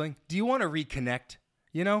sibling? Do you want to reconnect?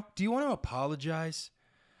 You know, do you want to apologize?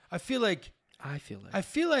 I feel like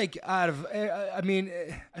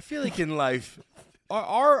in life,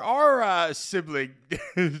 Our sibling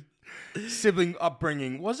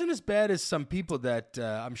upbringing wasn't as bad as some people that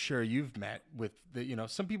I'm sure you've met with.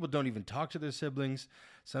 Some people don't even talk to their siblings.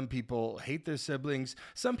 Some people hate their siblings.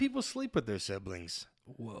 Some people sleep with their siblings.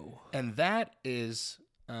 Whoa. And that is...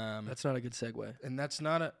 that's not a good segue. And that's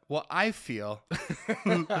not a... Well, I feel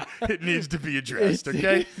it needs to be addressed,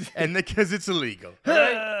 okay? And because it's illegal. All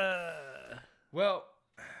right? Well,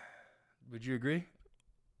 would you agree?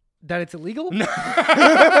 That it's illegal? No,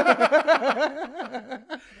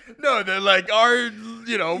 they're like, our,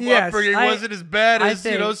 upbringing wasn't as bad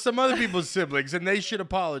as, some other people's siblings, and they should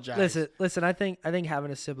apologize. Listen, I think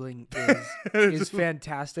having a sibling is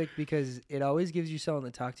fantastic because it always gives you someone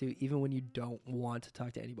to talk to, even when you don't want to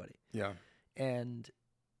talk to anybody. Yeah. And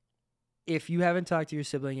if you haven't talked to your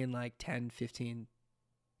sibling in like 10, 15,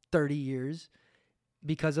 30 years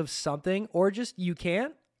because of something, or just you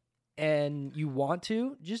can't, and you want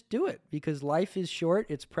to, just do it because life is short,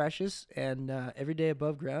 it's precious, and every day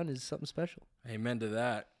above ground is something special. Amen to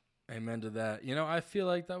that. I feel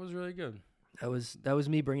like that was really good. That was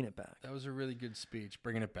me bringing it back. That was a really good speech.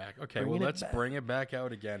 Bringing it back. Okay, Let's bring it back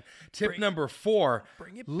out again. Tip number 4,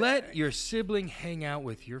 let your sibling hang out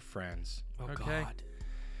with your friends. Oh, okay? God.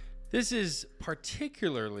 This is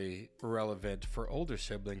particularly relevant for older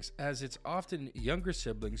siblings, as it's often younger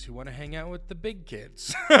siblings who want to hang out with the big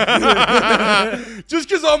kids. Just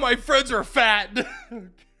because all my friends are fat.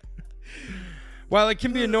 While it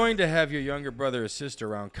can be annoying to have your younger brother or sister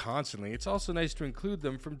around constantly, it's also nice to include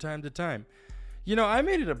them from time to time. I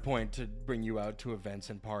made it a point to bring you out to events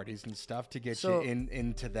and parties and stuff to get you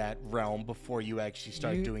into that realm before you actually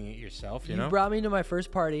start doing it yourself, you know? You brought me to my first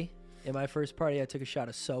party. In my first party, I took a shot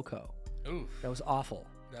of SoCo. Oof. That was awful.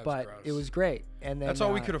 That was but gross. It was great. And then that's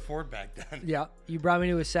all we could afford back then. Yeah. You brought me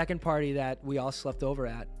to a second party that we all slept over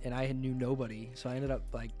at, and I knew nobody. So I ended up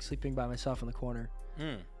like sleeping by myself in the corner.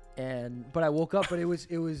 But I woke up, but it was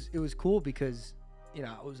cool because,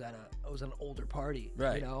 I was an older party.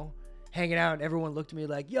 Right. Hanging out, and everyone looked at me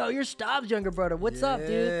like, "Yo, you're Staub's younger brother. What's up,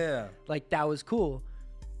 dude?" Yeah. Like that was cool.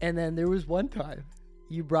 And then there was one time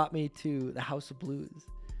you brought me to the House of Blues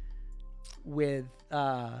with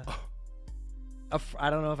I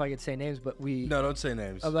don't know if I could say names, but No, don't say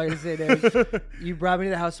names. I'm not gonna say names. You brought me to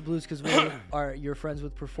the House of Blues because you're friends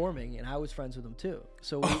with performing, and I was friends with him too.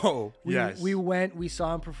 So we went, we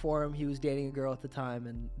saw him perform. He was dating a girl at the time,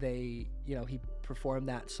 and he performed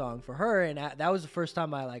that song for her, and that was the first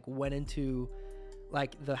time I like went into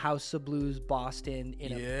like the House of Blues Boston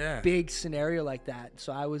in a big scenario like that.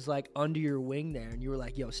 So I was like under your wing there, and you were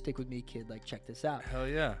like, "Yo, stick with me, kid. Like, check this out." Hell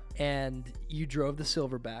yeah. And you drove the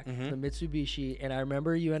Silverback, the Mitsubishi, and I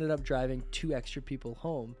remember you ended up driving 2 extra people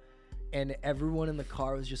home, and everyone in the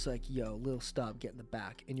car was just like, "Yo, little Staub, get in the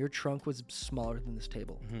back." And your trunk was smaller than this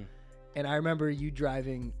table. And I remember you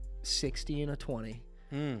driving 60 and a 20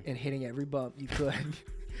 and hitting every bump you could.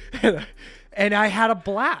 And I had a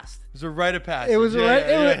blast. It was a rite of passage. It was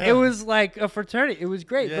it was like a fraternity. It was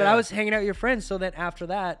great. Yeah. But I was hanging out with your friends. So then after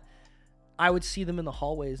that, I would see them in the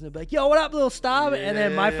hallways and they'd be like, "Yo, what up, little Staub?" And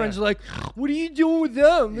then my friends were like, "What are you doing with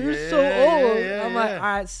them? They're so old." I'm like, "All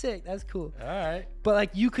right, sick. That's cool." All right. But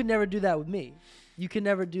like, you could never do that with me. You can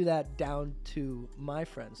never do that down to my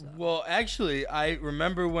friends. Though. Well, actually, I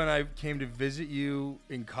remember when I came to visit you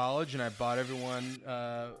in college and I bought everyone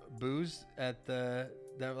booze at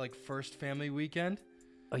that like first family weekend.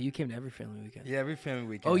 Oh, you came to every family weekend. Yeah, every family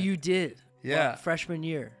weekend. Oh, you did. Yeah, well, freshman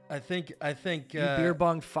year. I think you beer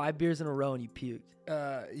bonged 5 beers in a row and you puked.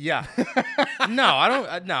 Yeah. No, I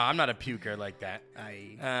don't. No, I'm not a puker like that.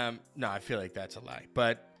 No, I feel like that's a lie.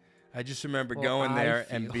 But I just remember going there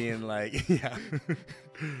and being like, yeah.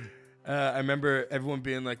 I remember everyone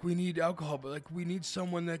being like, "We need alcohol, but like we need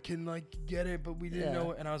someone that can like get it, but we didn't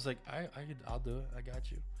know it." And I was like, I'll do it. I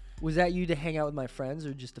got you. Was that you to hang out with my friends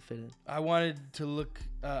or just to fit in? I wanted to look.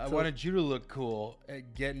 I wanted you to look cool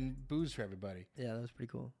at getting booze for everybody. Yeah, that was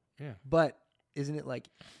pretty cool. Yeah. But isn't it like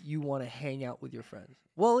you want to hang out with your friends?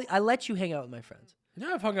 Well, I let you hang out with my friends.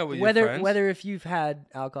 Yeah, I've hung out with your friends. Whether if you've had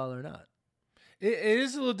alcohol or not. It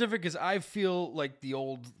is a little different because I feel like the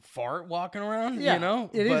old fart walking around. Yeah, you know.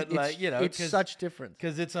 It's such difference.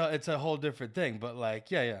 Because it's a whole different thing. But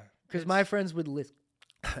like, yeah. Because my friends would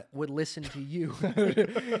listen to you.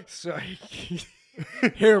 Sorry.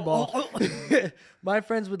 Hairball. My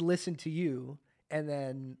friends would listen to you, and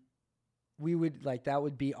then we would that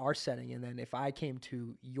would be our setting. And then if I came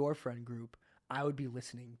to your friend group, I would be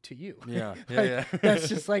listening to you. Yeah. That's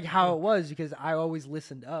just like how it was because I always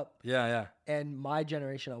listened up. Yeah. And my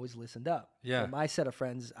generation always listened up. Yeah. And my set of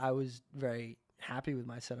friends, I was very happy with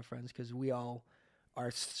my set of friends because we all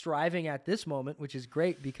are striving at this moment, which is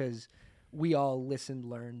great because we all listened,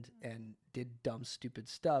 learned, and did dumb, stupid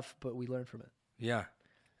stuff, but we learned from it. Yeah.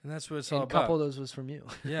 And that's what it's all And a about. couple of those was from you.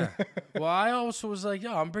 Yeah. Well, I also was like,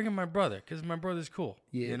 yo, I'm bringing my brother because my brother's cool.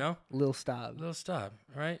 Yeah. You know? Little Staub. Little Staub,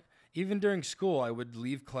 right? Even during school, I would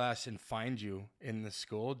leave class and find you in the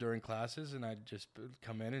school during classes, and I'd just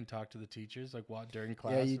come in and talk to the teachers, like, what, during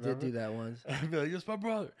class? Yeah, you did do that once. I'd be like, that's my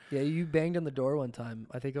brother. Yeah, you banged on the door one time.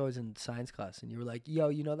 I think I was in science class, and you were like, yo,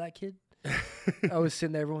 you know that kid? I was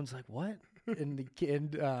sitting there, everyone's like, what? And the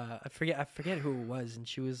kid, I forget who it was, and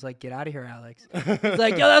she was like, "Get out of here, Alex." It's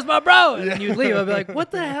like, "Yo, that's my bro," and you'd leave. I'd be like, "What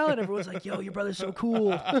the hell?" And everyone's like, "Yo, your brother's so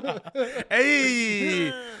cool."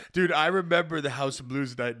 Hey, dude, I remember the House of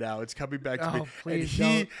Blues night now. It's coming back to me. Please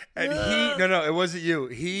No, it wasn't you.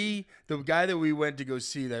 The guy that we went to go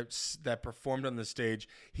see that performed on the stage,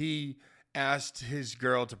 he asked his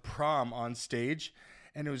girl to prom on stage.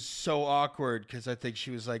 And it was so awkward because I think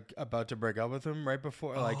she was like about to break up with him right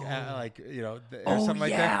before, or something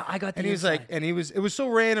like that. Yeah, I got the And he was like, it was so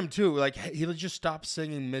random too. Like he just stopped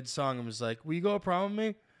singing mid song and was like, "Will you go to prom with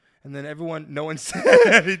me?" And then no one said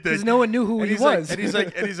anything because no one knew who he was. And he's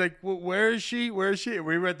like, well, where is she? Where is she? And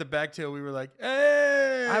we were at the back tail. We were like,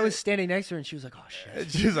 "Hey!" I was standing next to her, and she was like, "Oh shit!"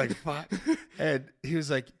 And she was like, "Fuck!" And he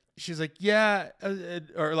was like, "She's like, yeah,"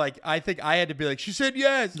 or like, I think I had to be like, "She said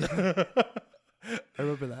yes." I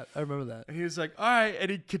remember that. And he was like, all right. And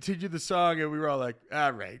he continued the song, and we were all like,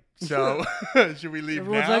 all right. So should we leave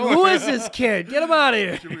Everyone's now? like, who is this kid? Get him out of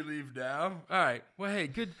here. Should we leave now? All right. Well, hey,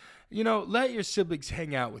 good. Let your siblings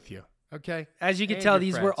hang out with you. Okay. As you can And tell, your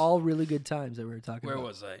these were friends. all really good times that we were talking Where about.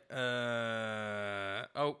 was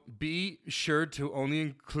I? Be sure to only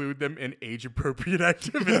include them in age-appropriate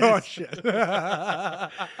activities. Oh, shit.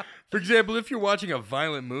 For example, if you're watching a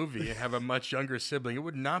violent movie and have a much younger sibling, it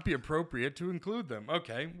would not be appropriate to include them.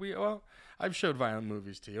 Okay, I've showed violent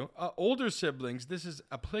movies to you. Older siblings, this is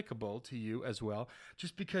applicable to you as well.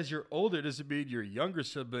 Just because you're older doesn't mean your younger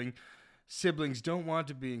siblings don't want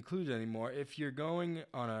to be included anymore. If you're going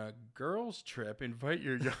on a girls' trip, invite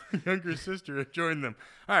your younger sister to join them.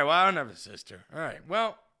 All right, well, I don't have a sister. All right,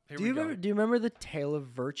 well, here we go. Do you remember The Tale of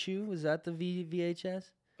Virtue? Was that the VHS?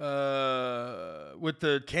 With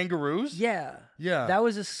the kangaroos? Yeah. Yeah. That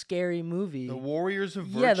was a scary movie. The Warriors of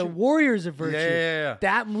Virtue? Yeah, The Warriors of Virtue. Yeah.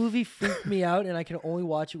 That movie freaked me out, and I can only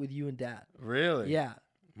watch it with you and Dad. Really? Yeah.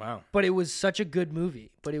 Wow. But it was such a good movie.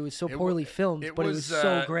 But it was so poorly filmed, but it was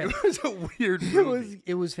so great. It was a weird movie.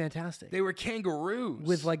 It was fantastic. They were kangaroos.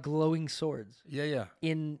 With like glowing swords. Yeah.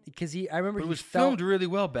 Because I remember But it he was fell, filmed really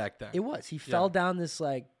well back then. It was. He fell down this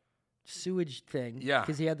like sewage thing. Yeah.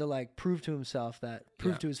 Because he had to like prove to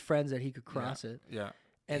his friends that he could cross it. Yeah.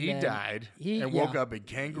 And he then died and woke up in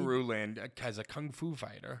kangaroo land as a kung fu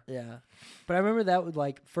fighter. Yeah. But I remember that would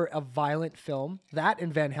like for a violent film, that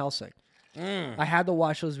and Van Helsing. I had to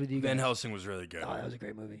watch those with you guys. Van Helsing was really good. Oh, that was a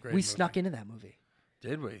great movie. We snuck into that movie.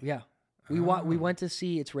 Did we? Yeah. We went to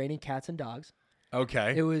see It's Raining Cats and Dogs.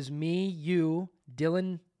 Okay. It was me, you,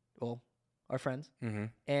 Dylan, well, our friends,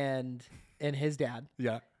 and his dad.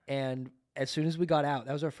 Yeah. And as soon as we got out,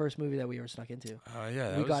 that was our first movie that we ever snuck into. Oh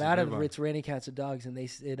yeah. We got out of It's Raining Cats and Dogs, and I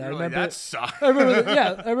remember that sucked. I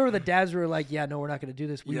remember the dads were like, "Yeah, no, we're not going to do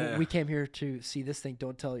this. Yeah. We came here to see this thing.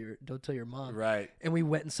 Don't tell your mom." Right. And we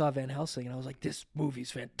went and saw Van Helsing, and I was like, "This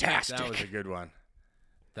movie's fantastic." That was a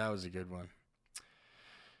good one.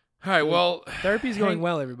 All right. Well, therapy's going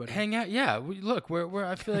well, everybody. Hang out. Yeah. Look, we're.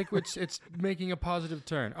 I feel like it's making a positive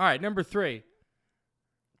turn. All right. Number 3.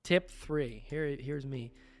 Tip 3. Here's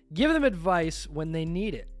me. Give them advice when they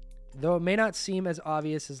need it. Though it may not seem as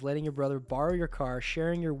obvious as letting your brother borrow your car,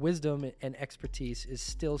 sharing your wisdom and expertise is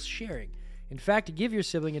still sharing. In fact, to give your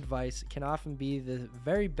sibling advice can often be the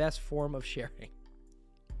very best form of sharing.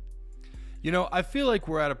 I feel like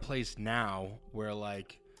we're at a place now where,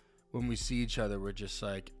 like, when we see each other, we're just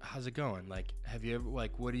like, how's it going? Like, have you ever,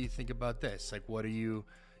 like, what do you think about this? Like, what do you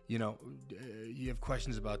have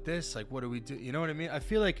questions about this? Like, what do we do? You know what I mean? I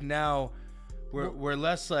feel like now we're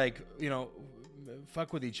less like,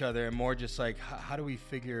 fuck with each other and more just like, how do we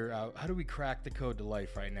figure out, how do we crack the code to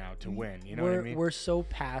life right now to win? You know what I mean? We're so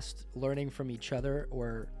past learning from each other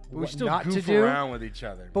or we what still not goof to do around with each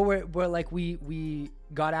other. But we're like, we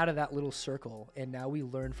got out of that little circle and now we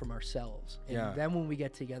learn from ourselves. And then when we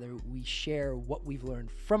get together, we share what we've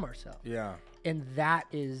learned from ourselves. Yeah. And that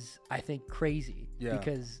is, I think, crazy. Yeah.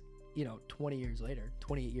 Because 28 years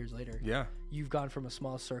later, yeah, you've gone from a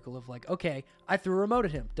small circle of like, okay, I threw a remote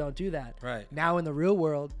at him. Don't do that. Right. Now in the real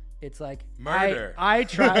world, it's like, murder. I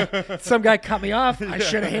tried. Some guy cut me off. I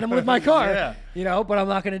should have hit him with my car. Yeah. But I'm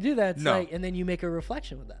not going to do that. It's No. like, and then you make a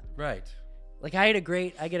reflection with that. Right. Like I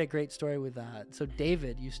get a great story with so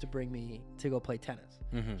David used to bring me to go play tennis.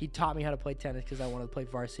 Mm-hmm. He taught me how to play tennis because I wanted to play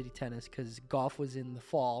varsity tennis because golf was in the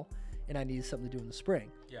fall and I needed something to do in the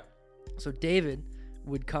spring. Yeah. So David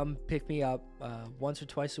would come pick me up once or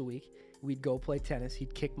twice a week. We'd go play tennis.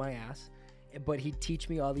 He'd kick my ass, but he'd teach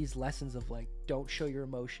me all these lessons of like, don't show your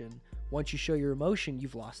emotion. Once you show your emotion,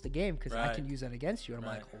 you've lost the game because I can use that against you. And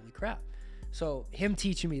I'm like, holy crap. So him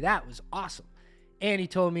teaching me that was awesome. And he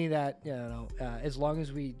told me that, as long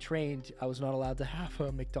as we trained, I was not allowed to have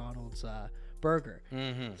a McDonald's burger.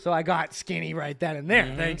 Mm-hmm. So I got skinny right then and there.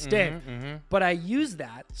 Mm-hmm, thanks, Dave. Mm-hmm. But I used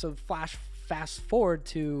that. So fast forward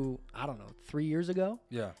to, 3 years ago.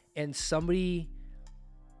 Yeah. And somebody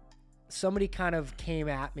kind of came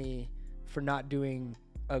at me for not doing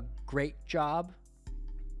a great job.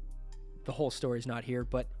 The whole story's not here,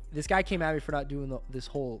 but this guy came at me for not doing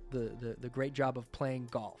the great job of playing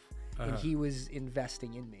golf. And he was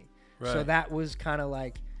investing in me. Right. So that was kind of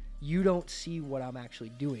like, you don't see what I'm actually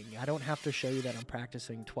doing. I don't have to show you that I'm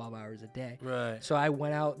practicing 12 hours a day. Right. So I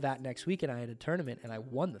went out that next week and I had a tournament and I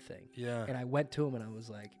won the thing. Yeah. And I went to him and I was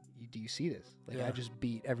like, do you see this? Like I just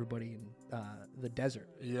beat everybody in the desert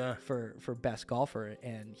for best golfer.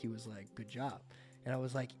 And he was like, good job. And I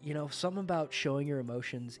was like, something about showing your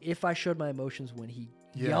emotions. If I showed my emotions when he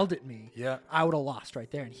yelled at me, I would have lost right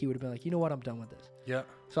there. And he would have been like, you know what? I'm done with this. Yeah.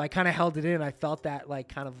 So I kind of held it in. I felt that like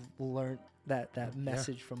kind of learned that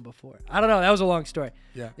message from before. I don't know. That was a long story.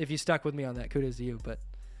 Yeah. If you stuck with me on that, kudos to you. But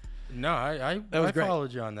no, I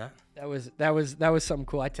followed you on that. That was something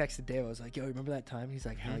cool. I texted Dave. I was like, yo, remember that time? He's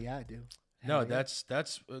like, hell yeah, I do. No, that's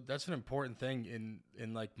an important thing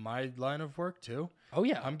in like my line of work too. Oh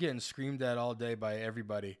yeah. I'm getting screamed at all day by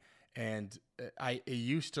everybody. And I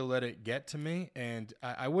used to let it get to me, and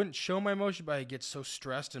I wouldn't show my emotion, but I get so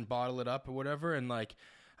stressed and bottle it up or whatever, and like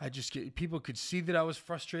people could see that I was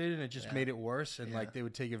frustrated, and it just made it worse, and like they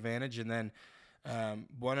would take advantage. And then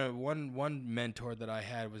one mentor that I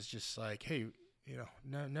had was just like, hey,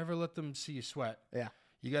 never let them see you sweat. Yeah,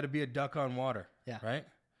 you got to be a duck on water. Yeah, right.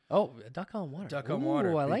 Oh, a duck on water. Duck on water.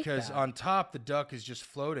 I like that. Because on top, the duck is just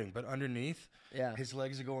floating, but underneath, his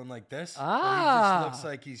legs are going like this. Ah. He just looks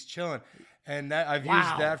like he's chilling. And I've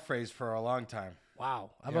used that phrase for a long time.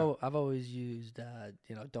 Wow. I've always used,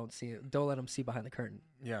 don't let them see behind the curtain.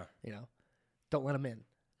 Yeah. Don't let them in.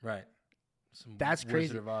 Right. That's crazy.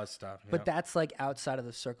 Wizard of Oz stuff. But that's like outside of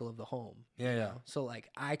the circle of the home. Yeah, yeah. So like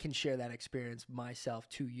I can share that experience myself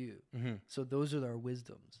to you. Mm-hmm. So those are our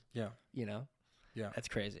wisdoms. Yeah. Yeah. That's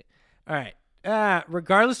crazy. All right.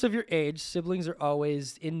 Regardless of your age, siblings are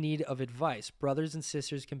always in need of advice. Brothers and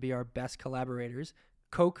sisters can be our best collaborators,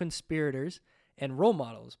 co-conspirators, and role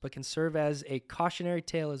models, but can serve as a cautionary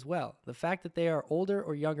tale as well. The fact that they are older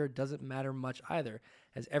or younger doesn't matter much either,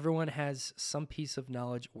 as everyone has some piece of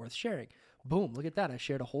knowledge worth sharing. Boom, look at that. I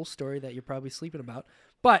shared a whole story that you're probably sleeping about,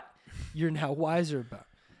 but you're now wiser about.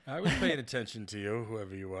 I was paying attention to you,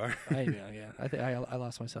 whoever you are. I know, yeah. I think I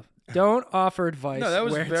lost myself. Don't offer advice. No, that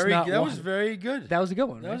was where very. It's not that was very good. That was a good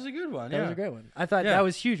one. That right? was a good one. That was a great one. I thought that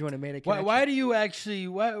was huge when it made a connection. Why do you actually?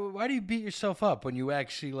 Why do you beat yourself up when you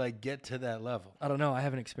actually like get to that level? I don't know. I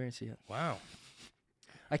haven't experienced it yet. Wow.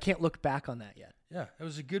 I can't look back on that yet. Yeah, it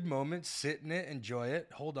was a good moment. Sit in it, enjoy it,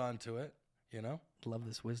 hold on to it. Love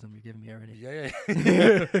this wisdom you're giving me already.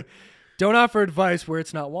 Yeah. Don't offer advice where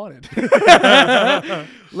it's not wanted.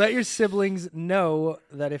 Let your siblings know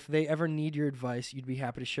that if they ever need your advice, you'd be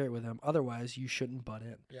happy to share it with them. Otherwise, you shouldn't butt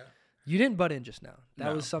in. Yeah. You didn't butt in just now.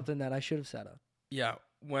 That was something that I should have said on. Yeah.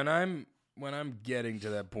 When I'm getting to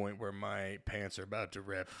that point where my pants are about to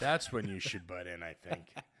rip, that's when you should butt in, I think.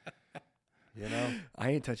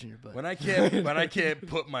 I ain't touching your butt. When I can't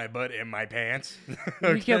put my butt in my pants.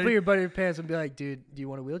 Okay? You can't put your butt in your pants and be like, dude, do you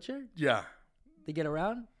want a wheelchair? Yeah. To get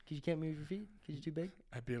around? Because you can't move your feet? Because you're too big?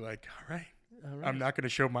 I'd be like, all right. I'm not going to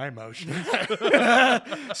show my emotions.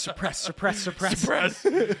 Suppress.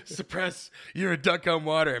 You're a duck on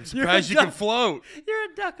water. I'm surprised you can float.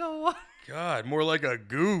 You're a duck on water. God, more like a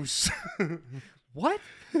goose. What?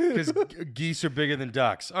 Because geese are bigger than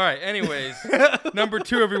ducks. All right, anyways. Number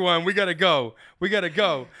 2, everyone. We got to go.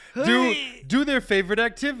 Do their favorite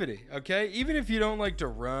activity, okay? Even if you don't like to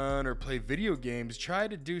run or play video games, try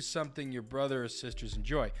to do something your brother or sisters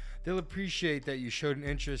enjoy. They'll appreciate that you showed an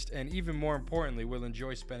interest, and even more importantly, will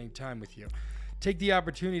enjoy spending time with you. Take the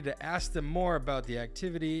opportunity to ask them more about the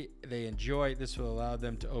activity they enjoy. This will allow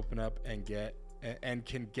them to open up and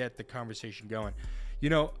can get the conversation going.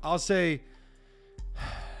 I'll say,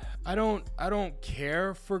 I don't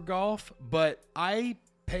care for golf, but I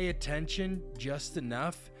pay attention just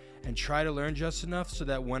enough and try to learn just enough so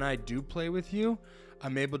that when I do play with you,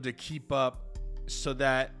 I'm able to keep up so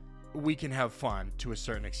that we can have fun to a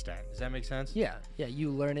certain extent. Does that make sense? Yeah. You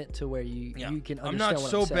learn it to where you can understand I'm not what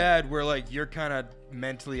so I'm saying. bad where like you're kind of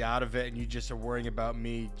mentally out of it and you just are worrying about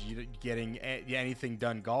me getting anything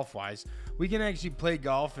done golf wise. We can actually play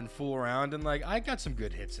golf and fool around, and like I got some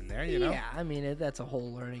good hits in there, you know. Yeah, I mean that's a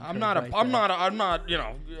whole learning. I'm curve not right I'm there. not I'm not you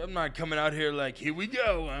know I'm not coming out here like here we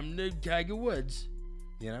go. I'm the Tiger Woods,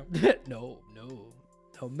 you know. No.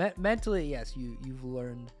 Mentally, yes, you've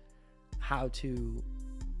learned how to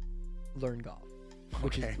learn golf,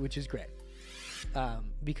 which is great.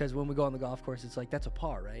 Because when we go on the golf course, it's like that's a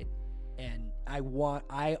par, right? And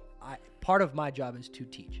I part of my job is to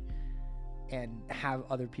teach and have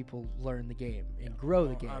other people learn the game and grow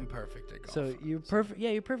the game. I'm perfect at golf. So you're perfect. Yeah,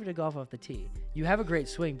 you're perfect at golf off the tee. You have a great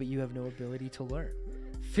swing, but you have no ability to learn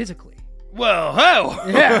physically. Well, ho!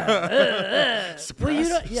 Yeah. Suppress.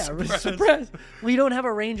 Well, you don't, suppress. Well, you don't have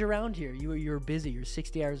a range around here. You're busy. You're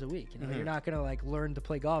 60 hours a week. You know, you're not gonna like learn to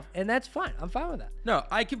play golf, and that's fine. I'm fine with that. No,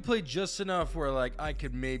 I can play just enough where like I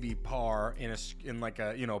could maybe par in like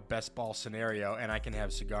a best ball scenario, and I can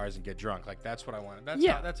have cigars and get drunk. Like that's what I want.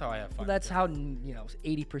 That's how I have fun. That's how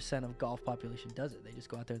 80% of golf population does it. They just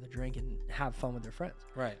go out there to drink and have fun with their friends.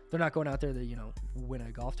 Right. They're not going out there to win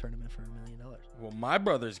a golf tournament for $1 million. Well, my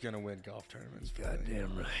brother's gonna win golf tournaments.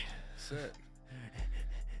 Goddamn right. That's it.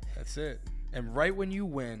 That's it. And right when you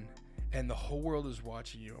win, and the whole world is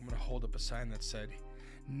watching you, I'm gonna hold up a sign that said,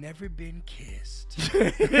 "Never been kissed." I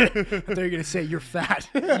thought you were gonna say you're fat.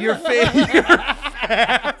 You're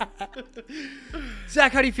fat.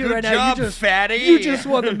 Zach, how do you feel Good right job, now? fatty. You just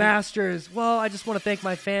won the Masters. Well, I just want to thank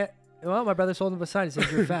my fan. Well, my brother's holding up a sign that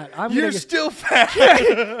says you're fat. You're still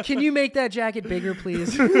fat. Can you make that jacket bigger,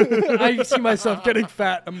 please? I see myself getting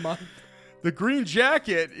fat a month. The green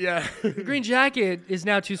jacket, yeah. The green jacket is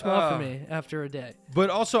now too small for me after a day. But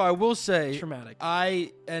also, I will say, Traumatic.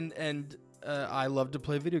 I love to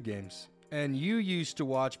play video games, and you used to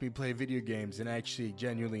watch me play video games and actually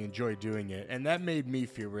genuinely enjoy doing it, and that made me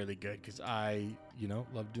feel really good because I,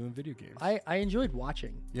 love doing video games. I enjoyed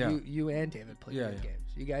watching Yeah. you and David play video games.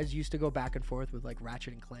 You guys used to go back and forth with like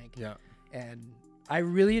Ratchet and Clank. Yeah. And I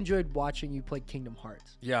really enjoyed watching you play Kingdom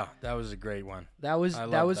Hearts. Yeah, that was a great one. That was I fun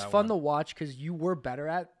loved that one. to watch because you were better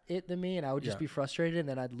at it than me, and I would just Yeah. be frustrated, and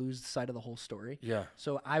then I'd lose sight of the whole story. Yeah.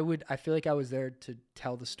 So I feel like I was there to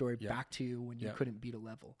tell the story Yeah. back to you when you Yeah. couldn't beat a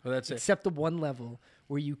level. Well, that's it. Except the one level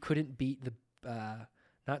where you couldn't beat the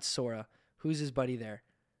not Sora. Who's his buddy there?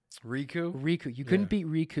 Riku? Riku. You couldn't beat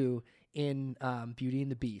Riku in Beauty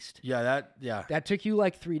and the Beast. Yeah, That took you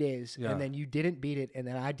like 3 days, Yeah. and then you didn't beat it, and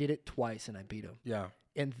then I did it twice, and I beat him. yeah.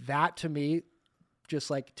 And that to me,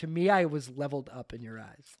 I was leveled up in your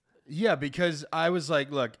eyes. Yeah, because I was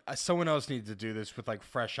like, look, someone else needs to do this with like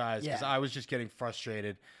fresh eyes because Yeah. I was just getting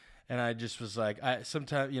frustrated. And I just was like,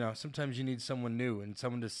 sometimes you need someone new and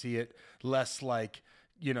someone to see it less like,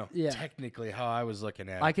 technically how I was looking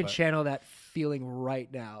at it. I can but- channel that feeling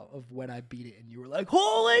right now of when I beat it, and you were like,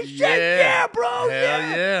 "Holy shit, yeah, bro, Hell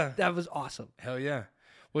yeah. yeah. That was awesome." Hell yeah.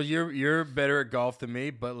 Well, you're better at golf than me,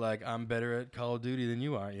 but like I'm better at Call of Duty than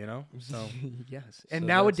you are, So Yes. And So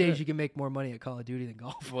nowadays that's it. you can make more money at Call of Duty than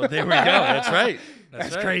golf. well, there we go. That's right.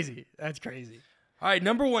 That's right. crazy. That's crazy. All right,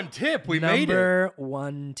 number one tip. We made it. Number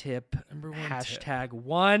one tip. Number one Hashtag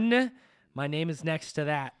one. My name is next to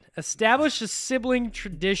that. Establish a sibling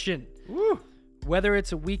tradition. Woo. Whether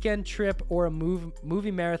it's a weekend trip or a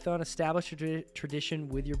movie marathon, establish a tradition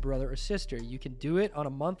with your brother or sister. You can do it on a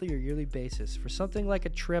monthly or yearly basis. For something like a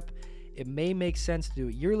trip, it may make sense to do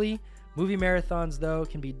it yearly. Movie marathons, though,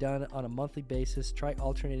 can be done on a monthly basis. Try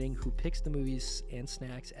alternating who picks the movies and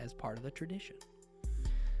snacks as part of the tradition.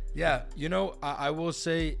 Yeah, I will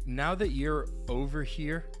say now that you're over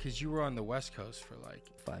here, because you were on the West Coast for like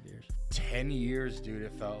 5 years. 10 years, dude,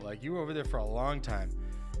 it felt like. You were over there for a long time.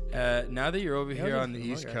 Now that you're over here on the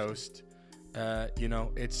East Coast,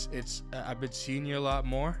 it's I've been seeing you a lot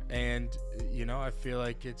more, and I feel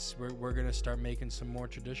like we're gonna start making some more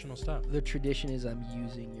traditional stuff. The tradition is I'm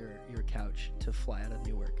using your couch to fly out of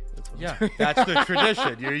Newark. That's what Yeah, I'm doing. that's the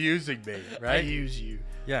tradition. You're using me, right? I use you.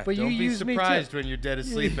 Yeah, But you don't be use me too. surprised when you're dead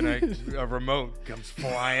asleep and a remote comes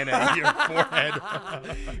flying at your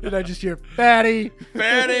forehead. And I just hear fatty.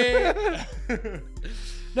 Fatty.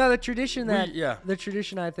 No, the tradition yeah. the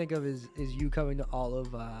tradition I think of is you coming to all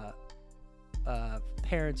of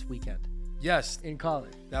parents' weekend Yes, in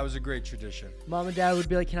college. that was a great tradition. Mom and dad would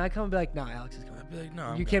be like, "Can I come?" And be like, "No, Alex is coming." I'd be like,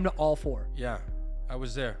 no, You came to all four. Yeah, I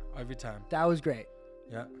was there every time. That was great.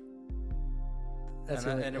 Yeah. That's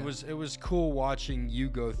And it was cool watching you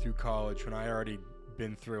go through college when I already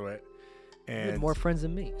been through it, You and had more friends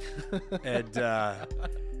than me. and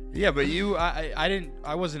Yeah, but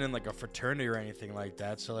I wasn't in like a fraternity or anything like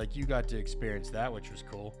that. So like you got to experience that, which was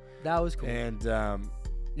cool. That was cool. And,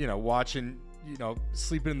 watching,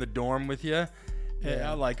 sleeping in the dorm with you,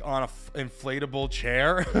 like on a inflatable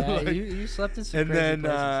chair. Yeah, like, you slept in some and crazy then,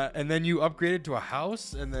 places. and then you upgraded to a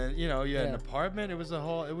house, and then, you had an apartment. It was a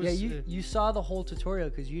whole, it was. Yeah, you saw the whole tutorial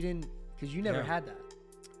because you never had that.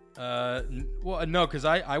 No, because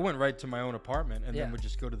I went right to my own apartment and Yeah. then would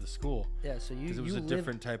just go to the school. Yeah, so Because it was a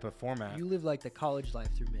different type of format. You live like the college life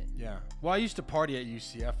through me. Yeah. Well, I used to party at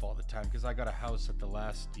UCF all the time because I got a house at the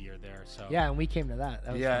last year there. So. Yeah, and we came to that.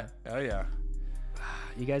 That was Yeah. fun. Oh yeah.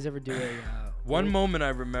 You guys ever do a One moment I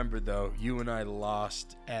remember though, you and I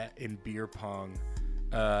lost in beer pong,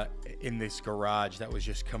 in this garage that was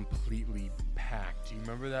just completely packed. Do you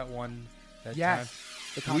remember that one? That Yes.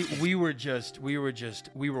 time? We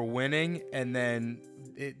were winning, and then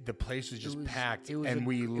the place was just packed, and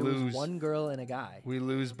we lose. It was one girl and a guy. We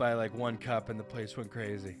lose by like 1 cup, and the place went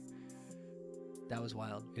crazy. That was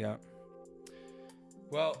wild. Yeah.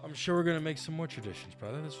 Well, I'm sure we're gonna make some more traditions,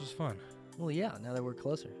 brother. This was fun. Well, yeah. Now that we're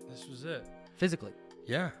closer, This was it. physically,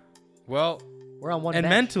 Yeah. Well, we're on one. and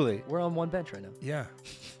bench. mentally. We're on one bench right now. Yeah.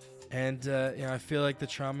 And I feel like the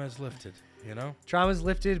trauma has lifted. Trauma's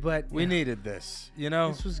lifted, but We needed this.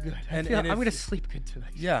 this was good. And I'm if- gonna sleep good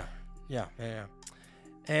tonight. Yeah.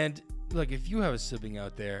 And look, if you have a sibling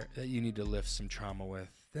out there that you need to lift some trauma with,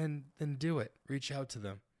 then do it. Reach out to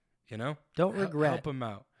them. Don't regret. Help them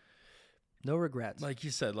out. No regrets. Like you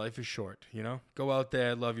said, life is short. Go out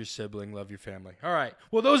there, love your sibling, love your family. All right.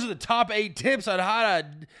 Well, those are the top 8 tips on how to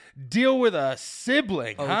deal with a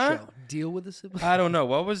sibling, huh? Joe, deal with a sibling. I don't know.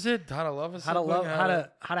 What was it? How to love a How to sibling? love?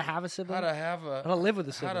 How to have a sibling? How to have a. How to live with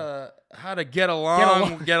a sibling? How to get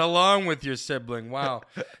along with your sibling. Wow.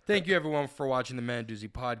 Thank you everyone for watching the Man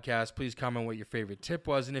Doozy podcast. Please comment what your favorite tip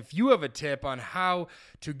was. And if you have a tip on how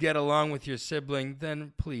to get along with your sibling,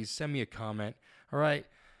 then please send me a comment. All right.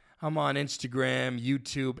 I'm on Instagram,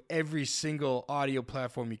 YouTube, every single audio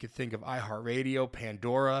platform you could think of, iHeartRadio,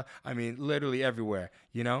 Pandora. I mean, literally everywhere,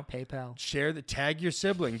 PayPal. Tag your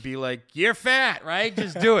sibling. Be like, you're fat, right?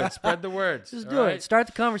 Just do it. Spread the words. Just do it. Start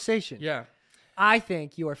the conversation. Yeah. I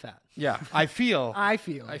think you are fat. Yeah, I feel. I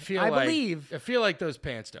believe. I feel like those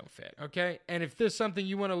pants don't fit. Okay, and if there's something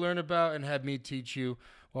you want to learn about and have me teach you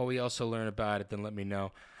while we also learn about it, then let me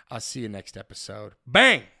know. I'll see you next episode.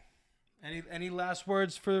 Bang. Any last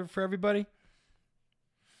words for everybody?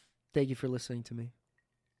 Thank you for listening to me.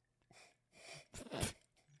 That's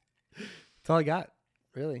all I got.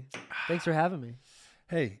 Really. Thanks for having me.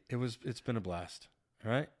 Hey, it's been a blast.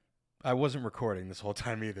 All right. I wasn't recording this whole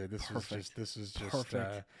time either. This was just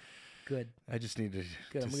Perfect. Good. I just need to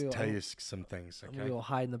tell you some things. Okay. I'm gonna go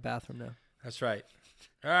hide in the bathroom now. That's right.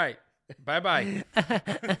 All right. Bye bye.